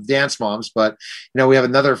Miller of Dance Moms. But we have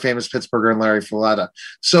another famous Pittsburgher in Larry Forletta.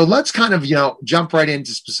 So let's kind of jump right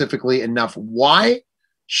into specifically enough. Why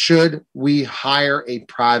should we hire a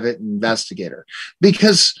private investigator?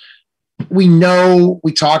 Because we know,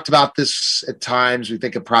 we talked about this at times. We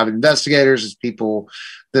think of private investigators as people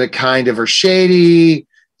that kind of are shady.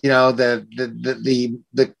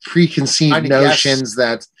 The preconceived notions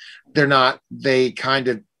that they kind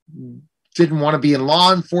of didn't want to be in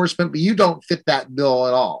law enforcement, but you don't fit that bill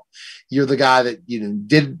at all. You're the guy that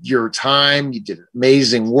did your time. You did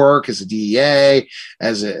amazing work as a DEA,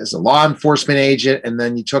 as a law enforcement agent, and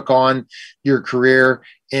then you took on your career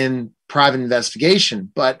in private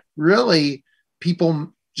investigation. But really,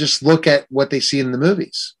 people just look at what they see in the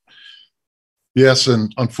movies. Yes,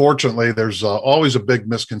 and unfortunately, there's always a big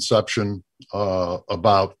misconception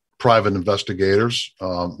about private investigators,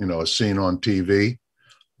 as seen on TV.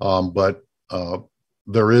 But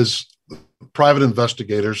there is private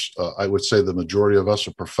investigators. I would say the majority of us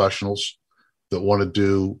are professionals that want to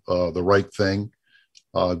do the right thing,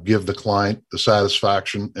 give the client the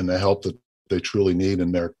satisfaction and the help that they truly need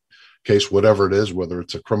in their case, whatever it is, whether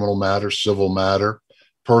it's a criminal matter, civil matter,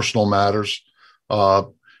 personal matters.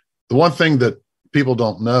 The one thing that people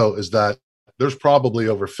don't know is that there's probably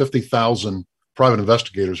over 50,000 private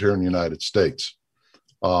investigators here in the United States.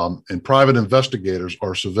 And private investigators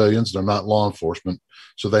are civilians. They're not law enforcement,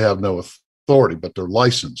 so they have no authority, but they're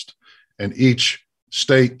licensed. And each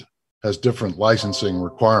state has different licensing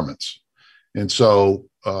requirements. And so,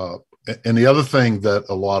 and the other thing that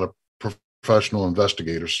a lot of professional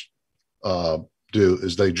investigators do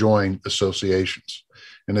is they join associations,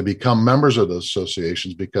 and they become members of those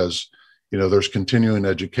associations because, there's continuing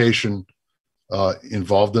education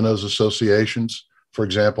involved in those associations. For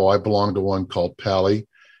example, I belong to one called PALI.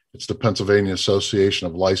 It's the Pennsylvania Association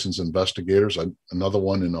of Licensed Investigators, another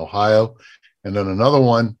one in Ohio, and then another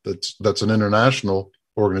one that's an international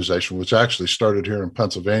organization, which actually started here in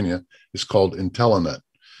Pennsylvania, is called Intelenet.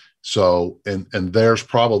 So, and there's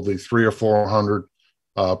probably 300 or 400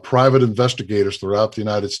 private investigators throughout the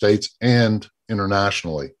United States and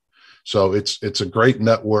internationally. So it's a great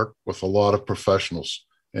network with a lot of professionals,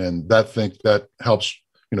 and that helps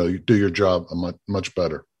you do your job much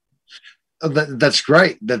better. That's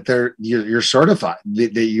great that you're certified,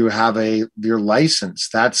 that you have your license.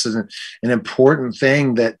 That's an important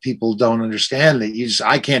thing that people don't understand, that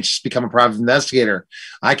I can't just become a private investigator.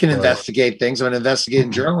 I can investigate things. I'm an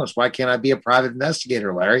investigating journalist. Why can't I be a private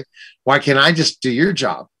investigator, Larry? Why can't I just do your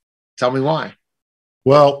job? Tell me why.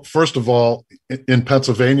 Well, first of all, in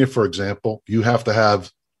Pennsylvania, for example, you have to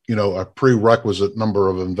have, a prerequisite number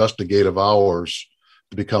of investigative hours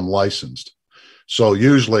to become licensed. So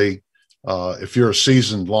usually, if you're a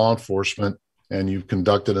seasoned law enforcement and you've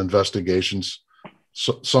conducted investigations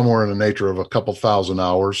somewhere in the nature of a couple thousand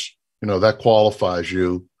hours, that qualifies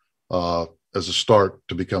you as a start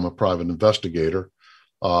to become a private investigator.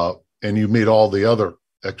 And you meet all the other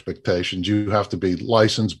expectations. You have to be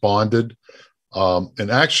licensed, bonded,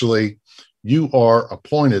 and actually you are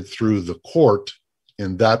appointed through the court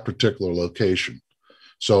in that particular location.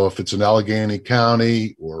 So if it's in Allegheny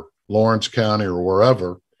County or Lawrence County or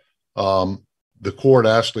wherever, the court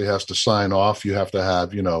actually has to sign off. You have to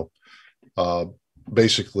have,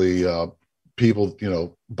 basically people,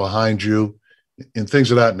 behind you and things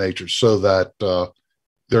of that nature so that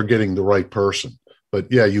they're getting the right person.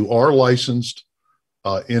 But yeah, you are licensed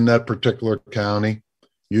in that particular county,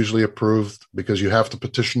 usually approved because you have to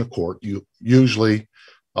petition the court. You usually,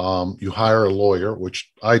 you hire a lawyer, which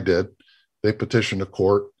I did. They petition the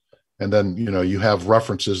court, and then, you have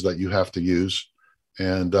references that you have to use.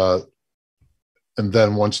 And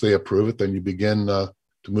then once they approve it, then you begin to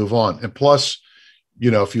move on. And plus,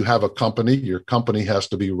 if you have a company, your company has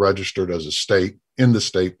to be registered as a state in the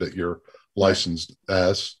state that you're licensed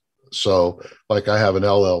as. So like I have an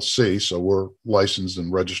LLC, so we're licensed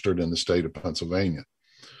and registered in the state of Pennsylvania.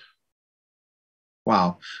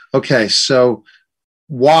 Wow. Okay. So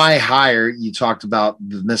why hire? You talked about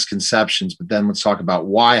the misconceptions, but then let's talk about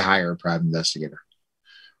why hire a private investigator.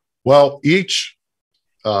 Well, each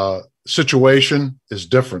situation is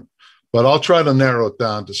different, but I'll try to narrow it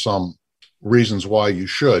down to some reasons why you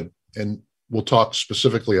should. And we'll talk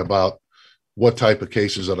specifically about what type of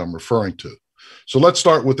cases that I'm referring to. So let's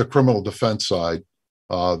start with the criminal defense side,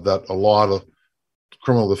 that a lot of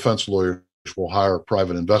criminal defense lawyers will hire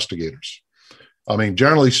private investigators. I mean,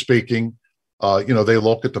 generally speaking, they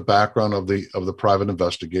look at the background of the private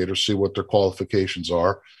investigator, see what their qualifications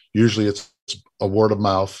are. Usually it's a word of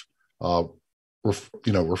mouth,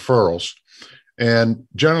 referrals. And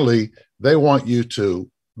generally they want you to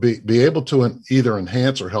be able to either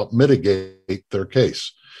enhance or help mitigate their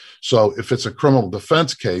case. So if it's a criminal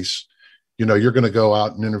defense case, you're going to go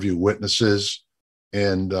out and interview witnesses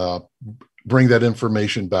and bring that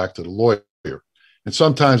information back to the lawyer. And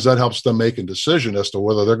sometimes that helps them make a decision as to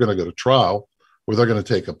whether they're going to go to trial or they're going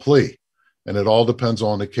to take a plea. And it all depends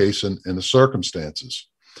on the case and the circumstances.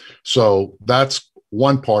 So that's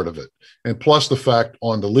one part of it. And plus the fact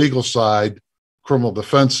on the legal side, criminal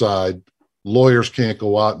defense side, lawyers can't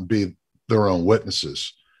go out and be their own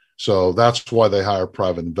witnesses. So that's why they hire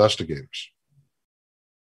private investigators.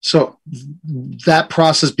 So that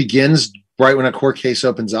process begins right when a court case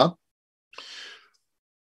opens up?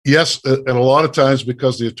 Yes, and a lot of times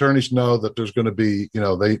because the attorneys know that there's going to be,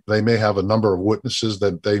 they may have a number of witnesses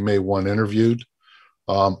that they may want interviewed.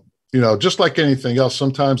 Just like anything else,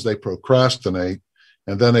 sometimes they procrastinate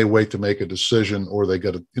and then they wait to make a decision, or they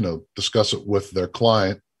got to, discuss it with their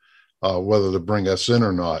client, whether to bring us in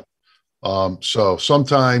or not. So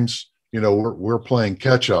sometimes, we're playing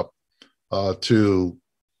catch up to,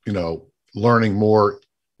 learning more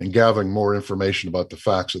and gathering more information about the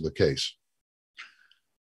facts of the case.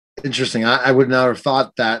 Interesting. I would not have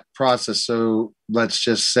thought that process. So let's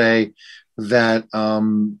just say that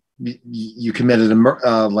you committed not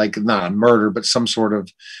a murder, but some sort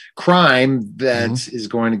of crime that is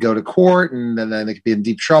going to go to court, and then it could be in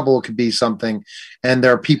deep trouble. It could be something, and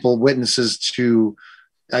there are witnesses to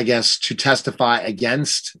testify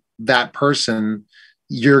against that person.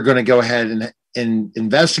 You're going to go ahead and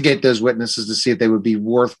investigate those witnesses to see if they would be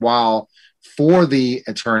worthwhile for the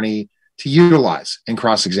attorney to utilize and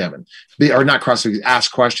cross-examine, or not cross-examine,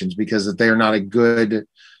 ask questions, because if they are not a good,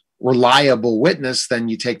 reliable witness, then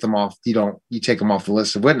you take them off. You take them off the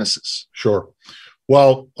list of witnesses. Sure.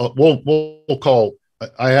 Well, we'll call.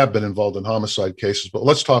 I have been involved in homicide cases, but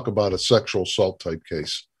let's talk about a sexual assault type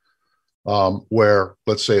case, where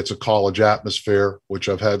let's say it's a college atmosphere, which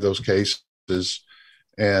I've had those cases,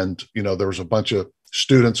 and there was a bunch of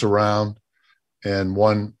students around, and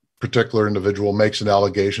one particular individual makes an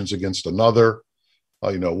allegations against another.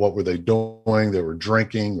 What were they doing? They were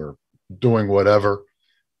drinking or doing whatever.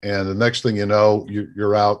 And the next thing you know,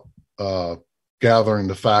 you're out gathering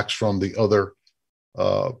the facts from the other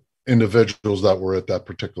individuals that were at that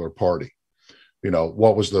particular party.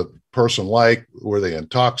 what was the person like? Were they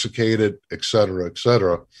intoxicated, et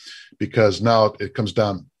cetera, because now it comes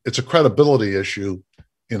down, it's a credibility issue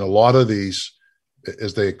in a lot of these,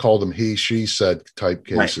 as they call them, he, she said type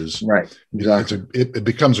cases. Right. Exactly. It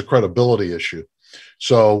becomes a credibility issue.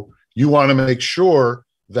 So you want to make sure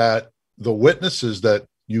that the witnesses that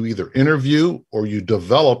you either interview or you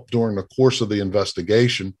develop during the course of the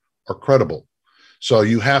investigation are credible. So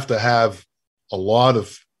you have to have a lot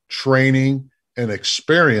of training and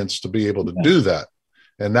experience to be able to do that.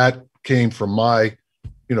 And that came from my,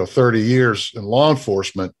 30 years in law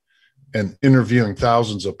enforcement and interviewing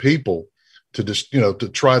thousands of people to just, to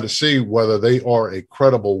try to see whether they are a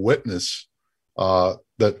credible witness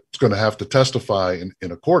that's going to have to testify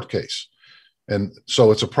in a court case. And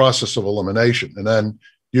so it's a process of elimination. And then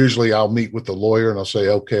usually I'll meet with the lawyer and I'll say,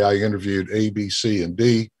 okay, I interviewed A, B, C, and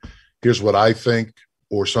D. Here's what I think.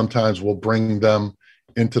 Or sometimes we'll bring them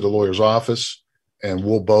into the lawyer's office and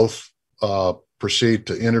we'll both proceed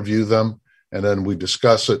to interview them. And then we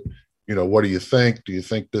discuss it. What do you think? Do you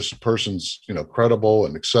think this person's, credible,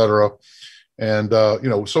 and et cetera? And,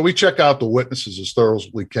 so we check out the witnesses as thorough as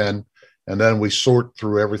we can, and then we sort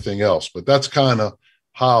through everything else. But that's kind of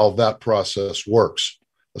how that process works,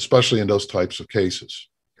 especially in those types of cases.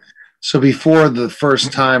 So before the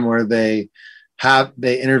first time where they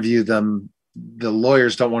interview them, the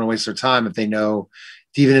lawyers don't want to waste their time if they know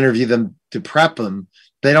to even interview them to prep them.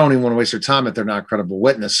 They don't even want to waste their time if they're not a credible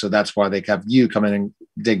witness. So that's why they have you come in and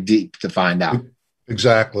dig deep to find out.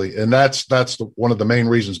 Exactly. And that's one of the main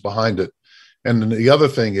reasons behind it. And then the other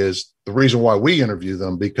thing is the reason why we interview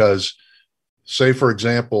them, because say, for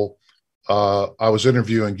example, I was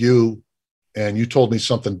interviewing you and you told me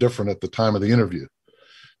something different at the time of the interview.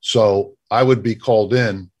 So I would be called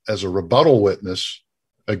in as a rebuttal witness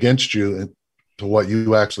against you to what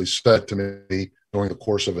you actually said to me during the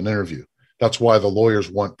course of an interview. That's why the lawyers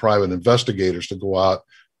want private investigators to go out,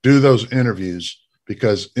 do those interviews,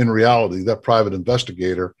 because in reality, that private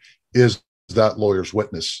investigator is that lawyer's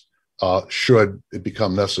witness, should it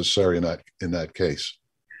become necessary in that case.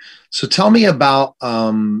 So tell me about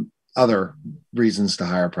other reasons to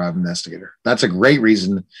hire a private investigator. That's a great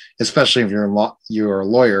reason, especially if you're a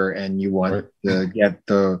lawyer and you want to get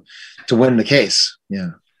to win the case.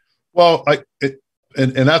 Yeah. Well,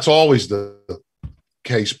 and that's always the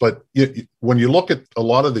case, but when you look at a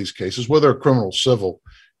lot of these cases, whether criminal or civil,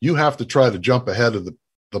 you have to try to jump ahead of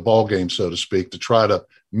the ball game, so to speak, to try to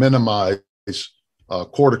minimize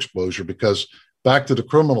court exposure. Because back to the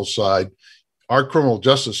criminal side, our criminal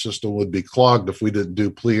justice system would be clogged if we didn't do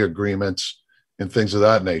plea agreements and things of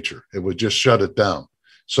that nature. It would just shut it down.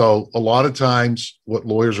 So a lot of times what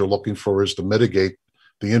lawyers are looking for is to mitigate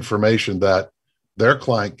the information that their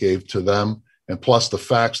client gave to them, and plus the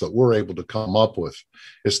facts that we're able to come up with.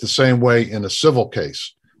 It's the same way in a civil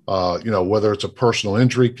case, whether it's a personal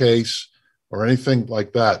injury case or anything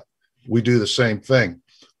like that, we do the same thing.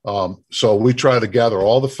 So we try to gather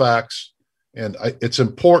all the facts, and it's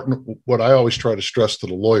important. What I always try to stress to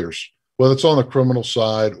the lawyers, whether it's on the criminal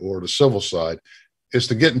side or the civil side, is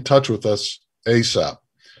to get in touch with us ASAP.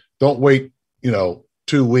 Don't wait,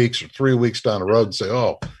 2 weeks or 3 weeks down the road and say,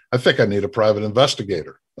 oh, I think I need a private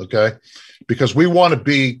investigator. Okay. Because we want to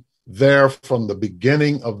be there from the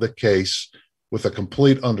beginning of the case with a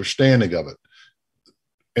complete understanding of it.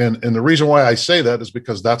 And the reason why I say that is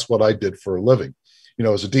because that's what I did for a living.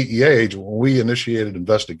 As a DEA agent, when we initiated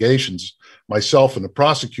investigations, myself and the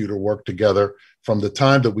prosecutor worked together from the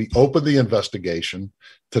time that we opened the investigation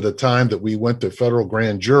to the time that we went to federal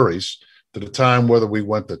grand juries, to the time whether we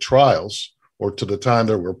went to trials, or to the time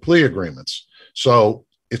there were plea agreements. So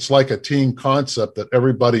it's like a team concept that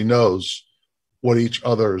everybody knows what each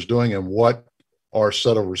other is doing and what our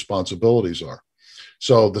set of responsibilities are.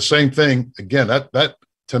 So the same thing, again, that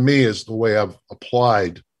to me is the way I've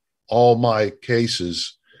applied all my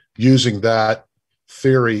cases, using that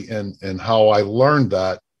theory and how I learned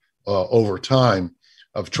that over time,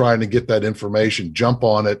 of trying to get that information, jump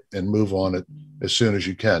on it and move on it as soon as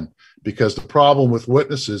you can. Because the problem with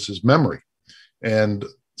witnesses is memory. And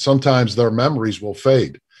sometimes their memories will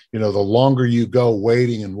fade. The longer you go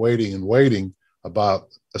waiting and waiting and waiting about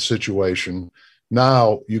a situation,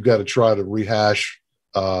 now you got to try to rehash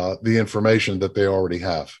the information that they already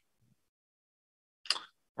have.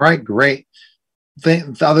 All right, great.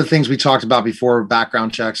 The other things we talked about before,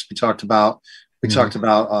 background checks, we talked about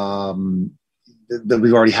that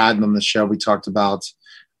we've already had on the show. We talked about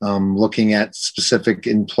looking at specific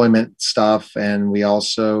employment stuff, and we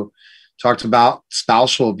also talked about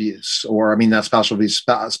spousal abuse, not spousal abuse,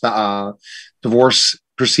 divorce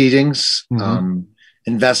proceedings,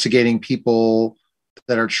 investigating people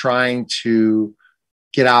that are trying to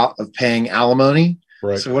get out of paying alimony.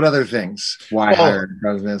 Right. So what other things? Why hire a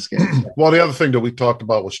private investigator? Well, the other thing that we talked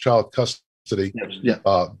about was child custody. Yeah.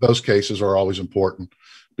 Those cases are always important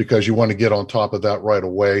because you want to get on top of that right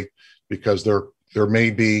away, because there may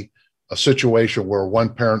be a situation where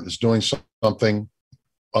one parent is doing something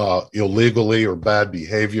illegally or bad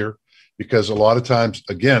behavior, because a lot of times,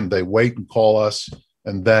 again, they wait and call us,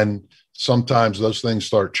 and then sometimes those things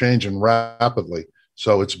start changing rapidly.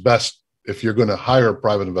 So it's best, if you're going to hire a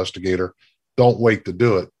private investigator, don't wait to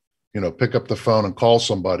do it. Pick up the phone and call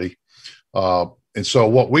somebody. And so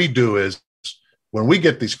what we do is, when we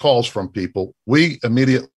get these calls from people, we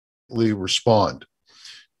immediately respond.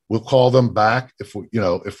 We'll call them back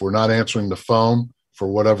if we're not answering the phone for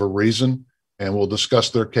whatever reason, and we'll discuss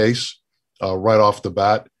their case right off the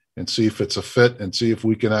bat and see if it's a fit and see if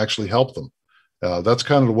we can actually help them. That's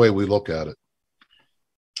kind of the way we look at it.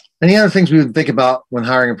 Any other things we would think about when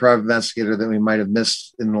hiring a private investigator that we might have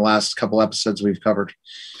missed in the last couple episodes we've covered?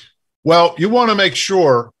 Well, you want to make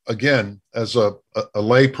sure, again, as a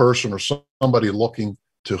lay person or somebody looking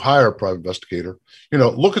to hire a private investigator,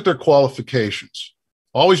 look at their qualifications.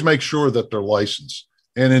 Always make sure that they're licensed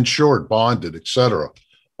and insured, bonded, et cetera,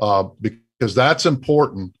 because that's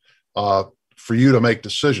important for you to make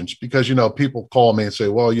decisions. Because, people call me and say,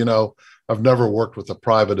 well, I've never worked with a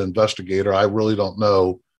private investigator. I really don't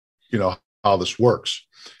know, how this works.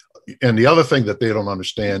 And the other thing that they don't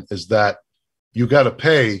understand is that you got to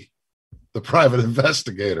pay the private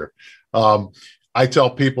investigator. I tell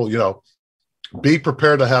people, be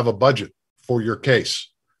prepared to have a budget for your case.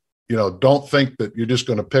 Don't think that you're just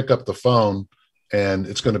going to pick up the phone and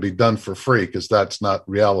it's going to be done for free, because that's not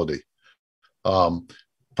reality.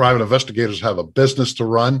 Private investigators have a business to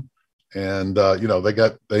run, and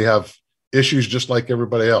they have issues just like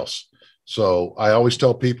everybody else. So I always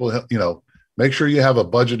tell people, make sure you have a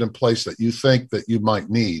budget in place that you think that you might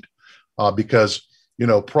need, because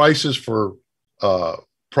prices for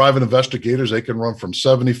private investigators, they can run from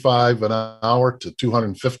 $75 an hour to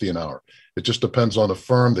 $250 an hour. It just depends on the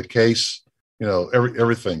firm, the case,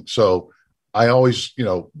 everything. So I always,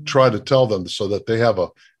 try to tell them so that they have a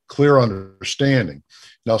clear understanding.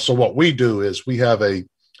 Now, so what we do is we have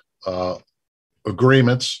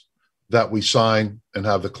agreements that we sign and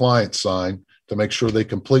have the client sign to make sure they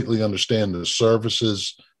completely understand the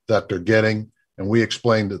services that they're getting. And we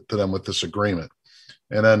explain it to them with this agreement.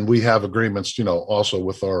 And then we have agreements, also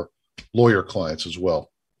with our lawyer clients as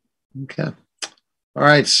well. Okay. All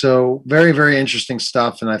right. So very, very interesting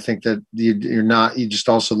stuff. And I think that you just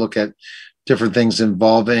also look at different things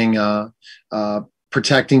involving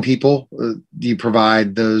protecting people. Do you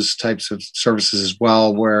provide those types of services as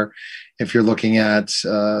well, where if you're looking at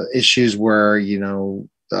issues where,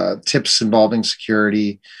 tips involving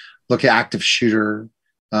security, look at active shooter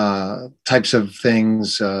types of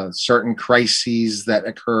things, certain crises that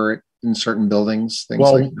occur in certain buildings, things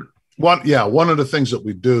like that. One of the things that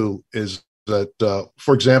we do is that,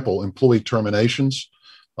 for example, employee terminations,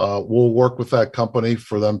 we'll work with that company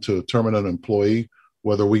for them to terminate an employee,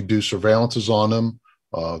 whether we do surveillances on them,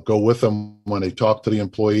 go with them when they talk to the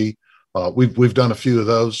employee. We've done a few of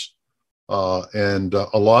those. And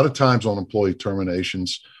a lot of times on employee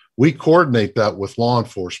terminations, we coordinate that with law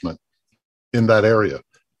enforcement in that area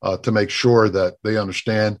to make sure that they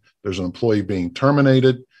understand there's an employee being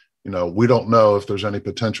terminated. We don't know if there's any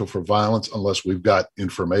potential for violence unless we've got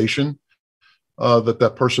information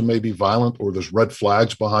that person may be violent or there's red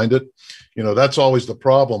flags behind it. That's always the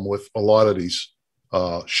problem with a lot of these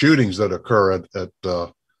shootings that occur at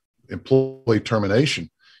employee termination.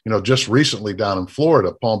 Just recently down in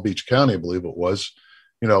Florida, Palm Beach County, I believe it was,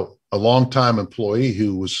 a longtime employee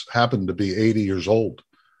who happened to be 80 years old,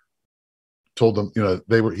 told them,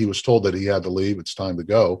 he was told that he had to leave. It's time to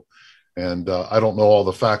go. And I don't know all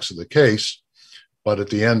the facts of the case, but at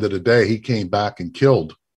the end of the day, he came back and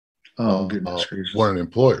killed one of the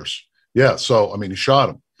employers. Yeah. So, he shot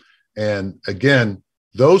him. And again,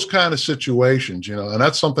 those kind of situations, and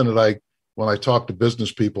that's something that when I talk to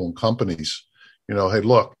business people and companies, hey,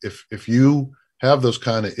 look, if you have those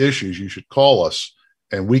kind of issues, you should call us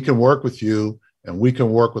and we can work with you and we can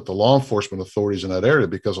work with the law enforcement authorities in that area,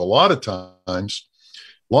 because a lot of times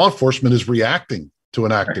law enforcement is reacting to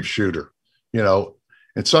an active shooter,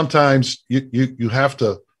 and sometimes you have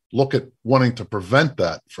to look at wanting to prevent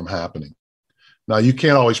that from happening. Now, you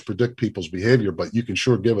can't always predict people's behavior, but you can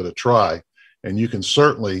sure give it a try. And you can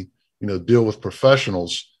certainly, deal with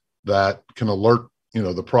professionals that can alert,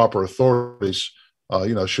 the proper authorities,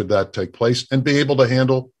 should that take place, and be able to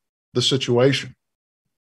handle the situation.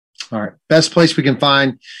 All right. Best place we can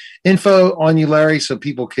find info on you, Larry, so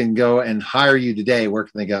people can go and hire you today. Where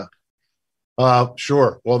can they go?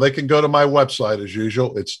 Sure. Well, they can go to my website as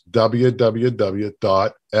usual. It's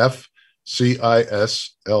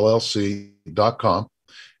www.fcisllc.com.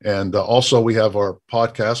 And also we have our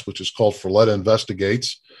podcast, which is called Forletta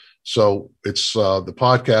Investigates. So it's the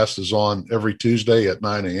podcast is on every Tuesday at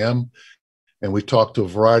 9 a.m. And we talk to a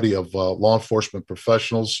variety of law enforcement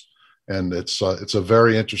professionals. And it's a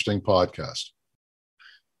very interesting podcast.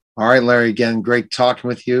 All right, Larry, again, great talking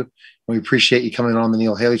with you. We appreciate you coming on the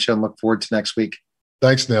Neil Haley Show and look forward to next week.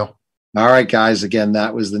 Thanks, Neil. All right, guys. Again,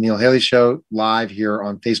 that was the Neil Haley Show live here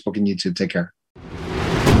on Facebook and YouTube. Take care.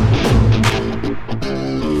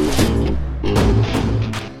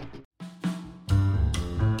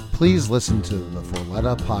 Please listen to the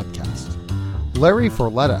Forletta podcast. Larry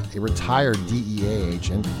Forletta, a retired DEA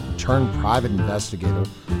agent turned private investigator,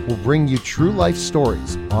 will bring you true life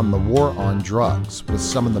stories on the war on drugs with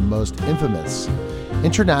some of the most infamous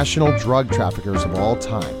international drug traffickers of all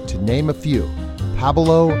time. To name a few: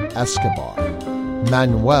 Pablo Escobar,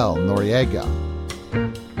 Manuel Noriega,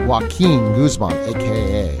 Joaquin Guzman,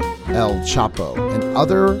 aka El Chapo, and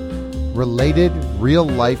other related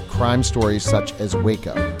real-life crime stories such as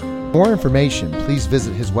Waco. For more information, please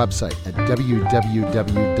visit his website at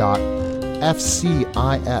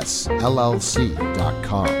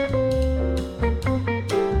www.fcisllc.com.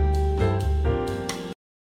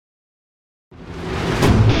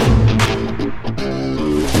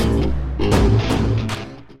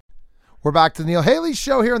 We're back to the Neil Haley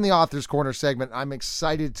Show here in the Author's Corner segment. I'm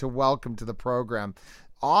excited to welcome to the program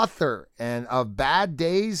author and of Bad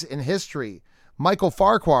Days in History, Michael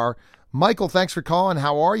Farquhar. Michael, thanks for calling.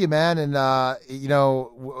 How are you, man? And,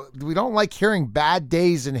 we don't like hearing bad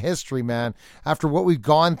days in history, man, after what we've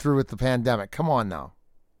gone through with the pandemic. Come on now.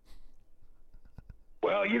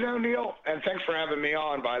 Well, Neil, and thanks for having me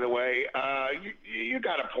on, by the way. You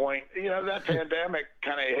got a point. That pandemic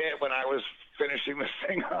kind of hit when I was finishing this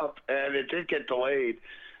thing up, and it did get delayed.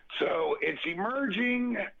 So it's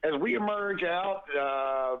emerging. As we emerge out,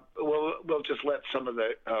 we'll just let some of the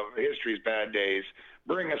history's bad days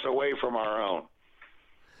bring us away from our own.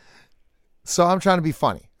 So I'm trying to be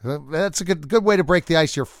funny. That's a good way to break the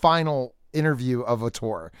ice. Your final interview of a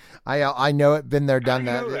tour. I know it. Been there, done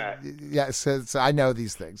that. Yeah, so I know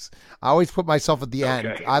these things. I always put myself at the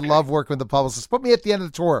end. I love working with the publicists. Put me at the end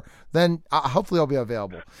of the tour. Then hopefully I'll be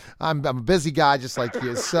available. I'm a busy guy just like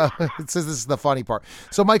you. So this is the funny part.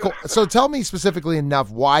 So Michael, tell me specifically enough.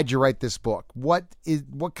 Why'd you write this book? What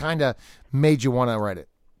kind of made you want to write it?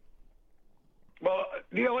 Well,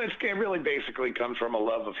 it really basically comes from a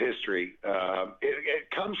love of history. It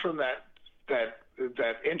comes from that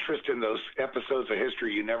interest in those episodes of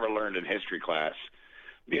history you never learned in history class.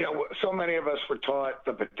 So many of us were taught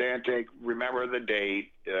the pedantic, remember the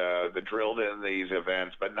date, the drilled in these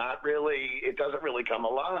events, but not really, it doesn't really come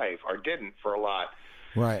alive, or didn't for a lot.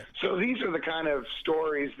 Right. So these are the kind of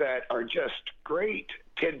stories that are just great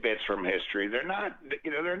tidbits from history. They're not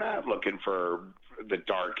looking for the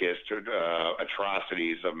darkest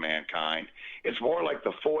atrocities of mankind. It's more like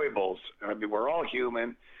the foibles. I mean, we're all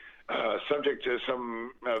human, subject to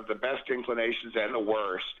some of the best inclinations and the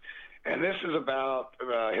worst. And this is about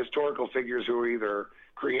historical figures who are either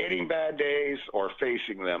creating bad days or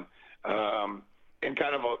facing them in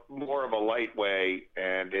kind of more of a light way.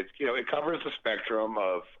 And it covers the spectrum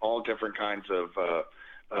of all different kinds of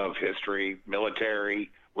history,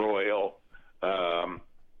 military, royal,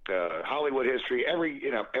 Hollywood history, every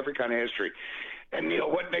kind of history. And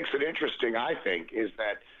what makes it interesting, I think, is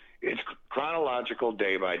that it's chronological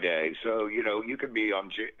day by day. So you could be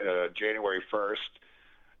on January 1st,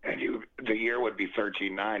 and the year would be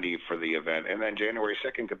 1390 for the event, and then January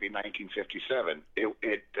 2nd could be 1957.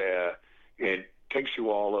 It takes you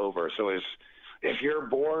all over. So if you're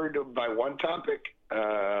bored by one topic,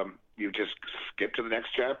 you just skip to the next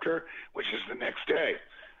chapter, which is the next day.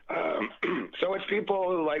 So it's people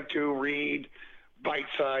who like to read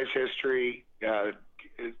bite-sized history,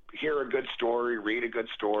 hear a good story, read a good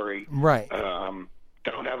story. Right.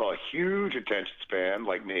 Don't have a huge attention span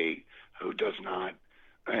like me, who does not,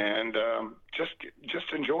 and just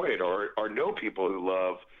enjoy it, or know people who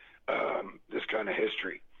love this kind of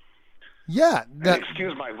history. Yeah.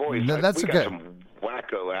 Excuse my voice. That's we okay. got some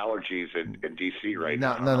wacko allergies in DC right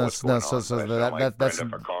now. No. So that's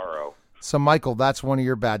Vaccaro. So Michael, that's one of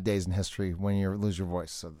your bad days in history when you lose your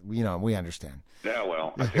voice. So we understand. Yeah,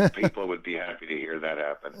 well, I think people would be happy to hear that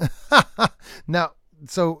happen. Now,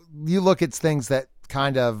 so you look at things that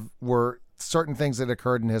kind of were certain things that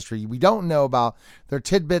occurred in history. We don't know about. They're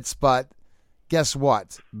tidbits, but guess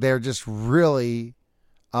what? They're just really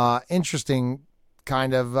interesting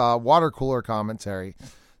kind of water cooler commentary.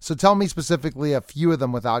 So tell me specifically a few of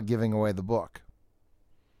them without giving away the book.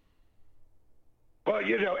 Well,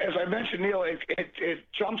 as I mentioned, Neil, it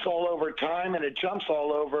jumps all over time and it jumps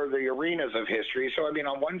all over the arenas of history. So, I mean,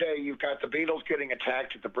 on one day you've got the Beatles getting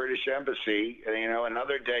attacked at the British Embassy.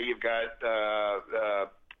 Another day you've got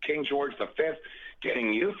King George V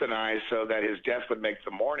getting euthanized so that his death would make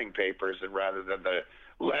the morning papers and rather than the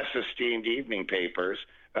less esteemed evening papers.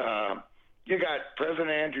 You got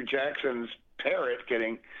President Andrew Jackson's parrot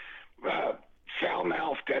getting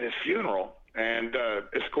foul-mouthed at his funeral and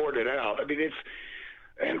escorted out. I mean,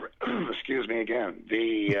 excuse me again,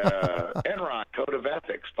 the Enron Code of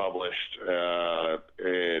Ethics published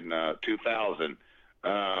in 2000.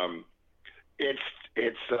 In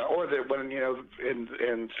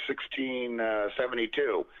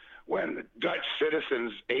 1672 when Dutch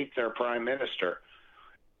citizens ate their prime minister.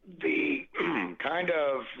 The kind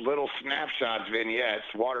of little snapshots, vignettes,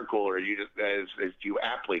 water cooler, as you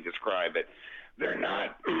aptly describe it, they're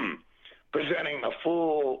not presenting a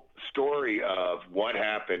full story of what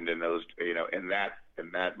happened in those, in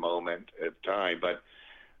that moment of time, but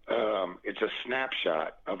it's a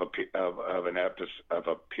snapshot of an episode, of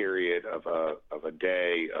a period, of a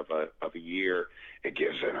day, of a year. It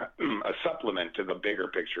gives a supplement to the bigger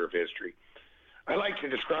picture of history. I like to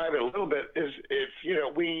describe it a little bit as if,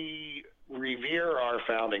 we revere our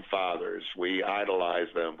founding fathers, we idolize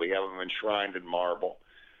them, we have them enshrined in marble,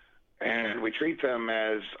 and we treat them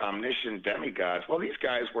as omniscient demigods. Well, these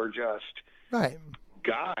guys were just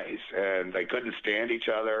guys, and they couldn't stand each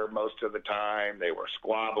other most of the time. They were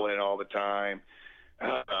squabbling all the time.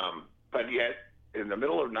 But yet, in the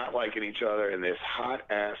middle of not liking each other in this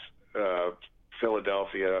hot-ass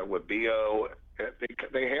Philadelphia with B.O.,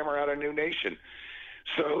 they hammer out a new nation.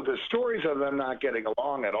 So the stories of them not getting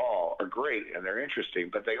along at all are great, and they're interesting,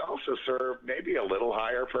 but they also serve maybe a little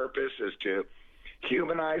higher purpose, is to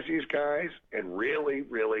humanize these guys and really,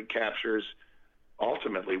 really captures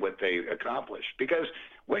ultimately what they accomplished. Because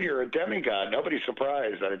when you're a demigod, nobody's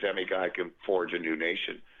surprised that a demigod can forge a new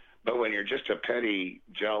nation. But when you're just a petty,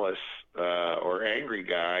 jealous, or angry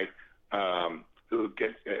guy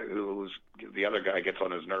who's the other guy gets on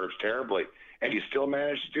his nerves terribly, and you still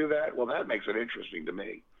manage to do that, well, that makes it interesting to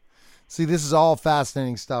me. See, this is all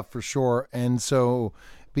fascinating stuff for sure. And so,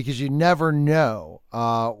 because you never know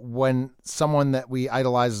when someone that we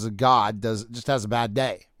idolize as a god just has a bad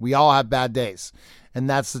day. We all have bad days, and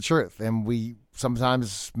that's the truth. And we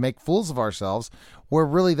sometimes make fools of ourselves, where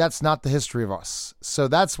really that's not the history of us. So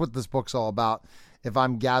that's what this book's all about, if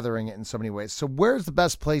I'm gathering it in so many ways. So where's the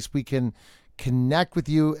best place we can connect with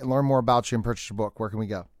you and learn more about you and purchase your book? Where can we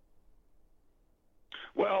go?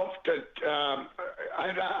 Well,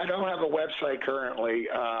 I don't have a website currently.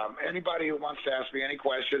 Anybody who wants to ask me any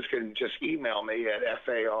questions can just email me at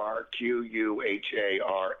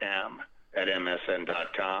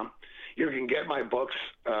farquharm@msn.com. You can get my books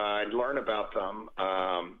and learn about them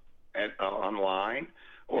online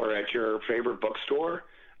or at your favorite bookstore.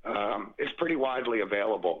 It's pretty widely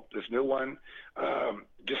available. This new one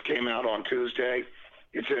just came out on Tuesday.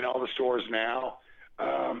 It's in all the stores now.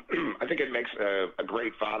 I think it makes a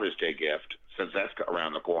great Father's Day gift, since that's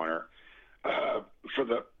around the corner. For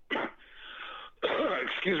the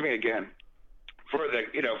excuse me again, for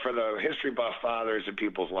the history buff fathers in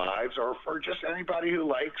people's lives, or for just anybody who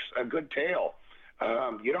likes a good tale.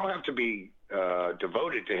 You don't have to be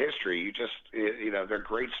devoted to history. You just they're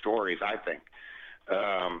great stories, I think.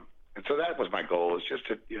 And so that was my goal, is just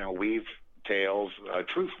to weave tales,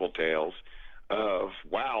 truthful tales of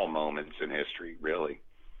wow moments in history, really.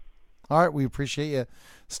 All right, we appreciate you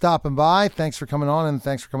stopping by. Thanks for coming on, and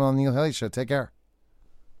thanks for coming on the Neil Haley Show. Take care.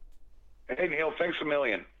 Hey, Neil, thanks a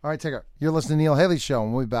million. All right, take care. You're listening to the Neil Haley Show,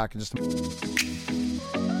 and we'll be back in just a minute.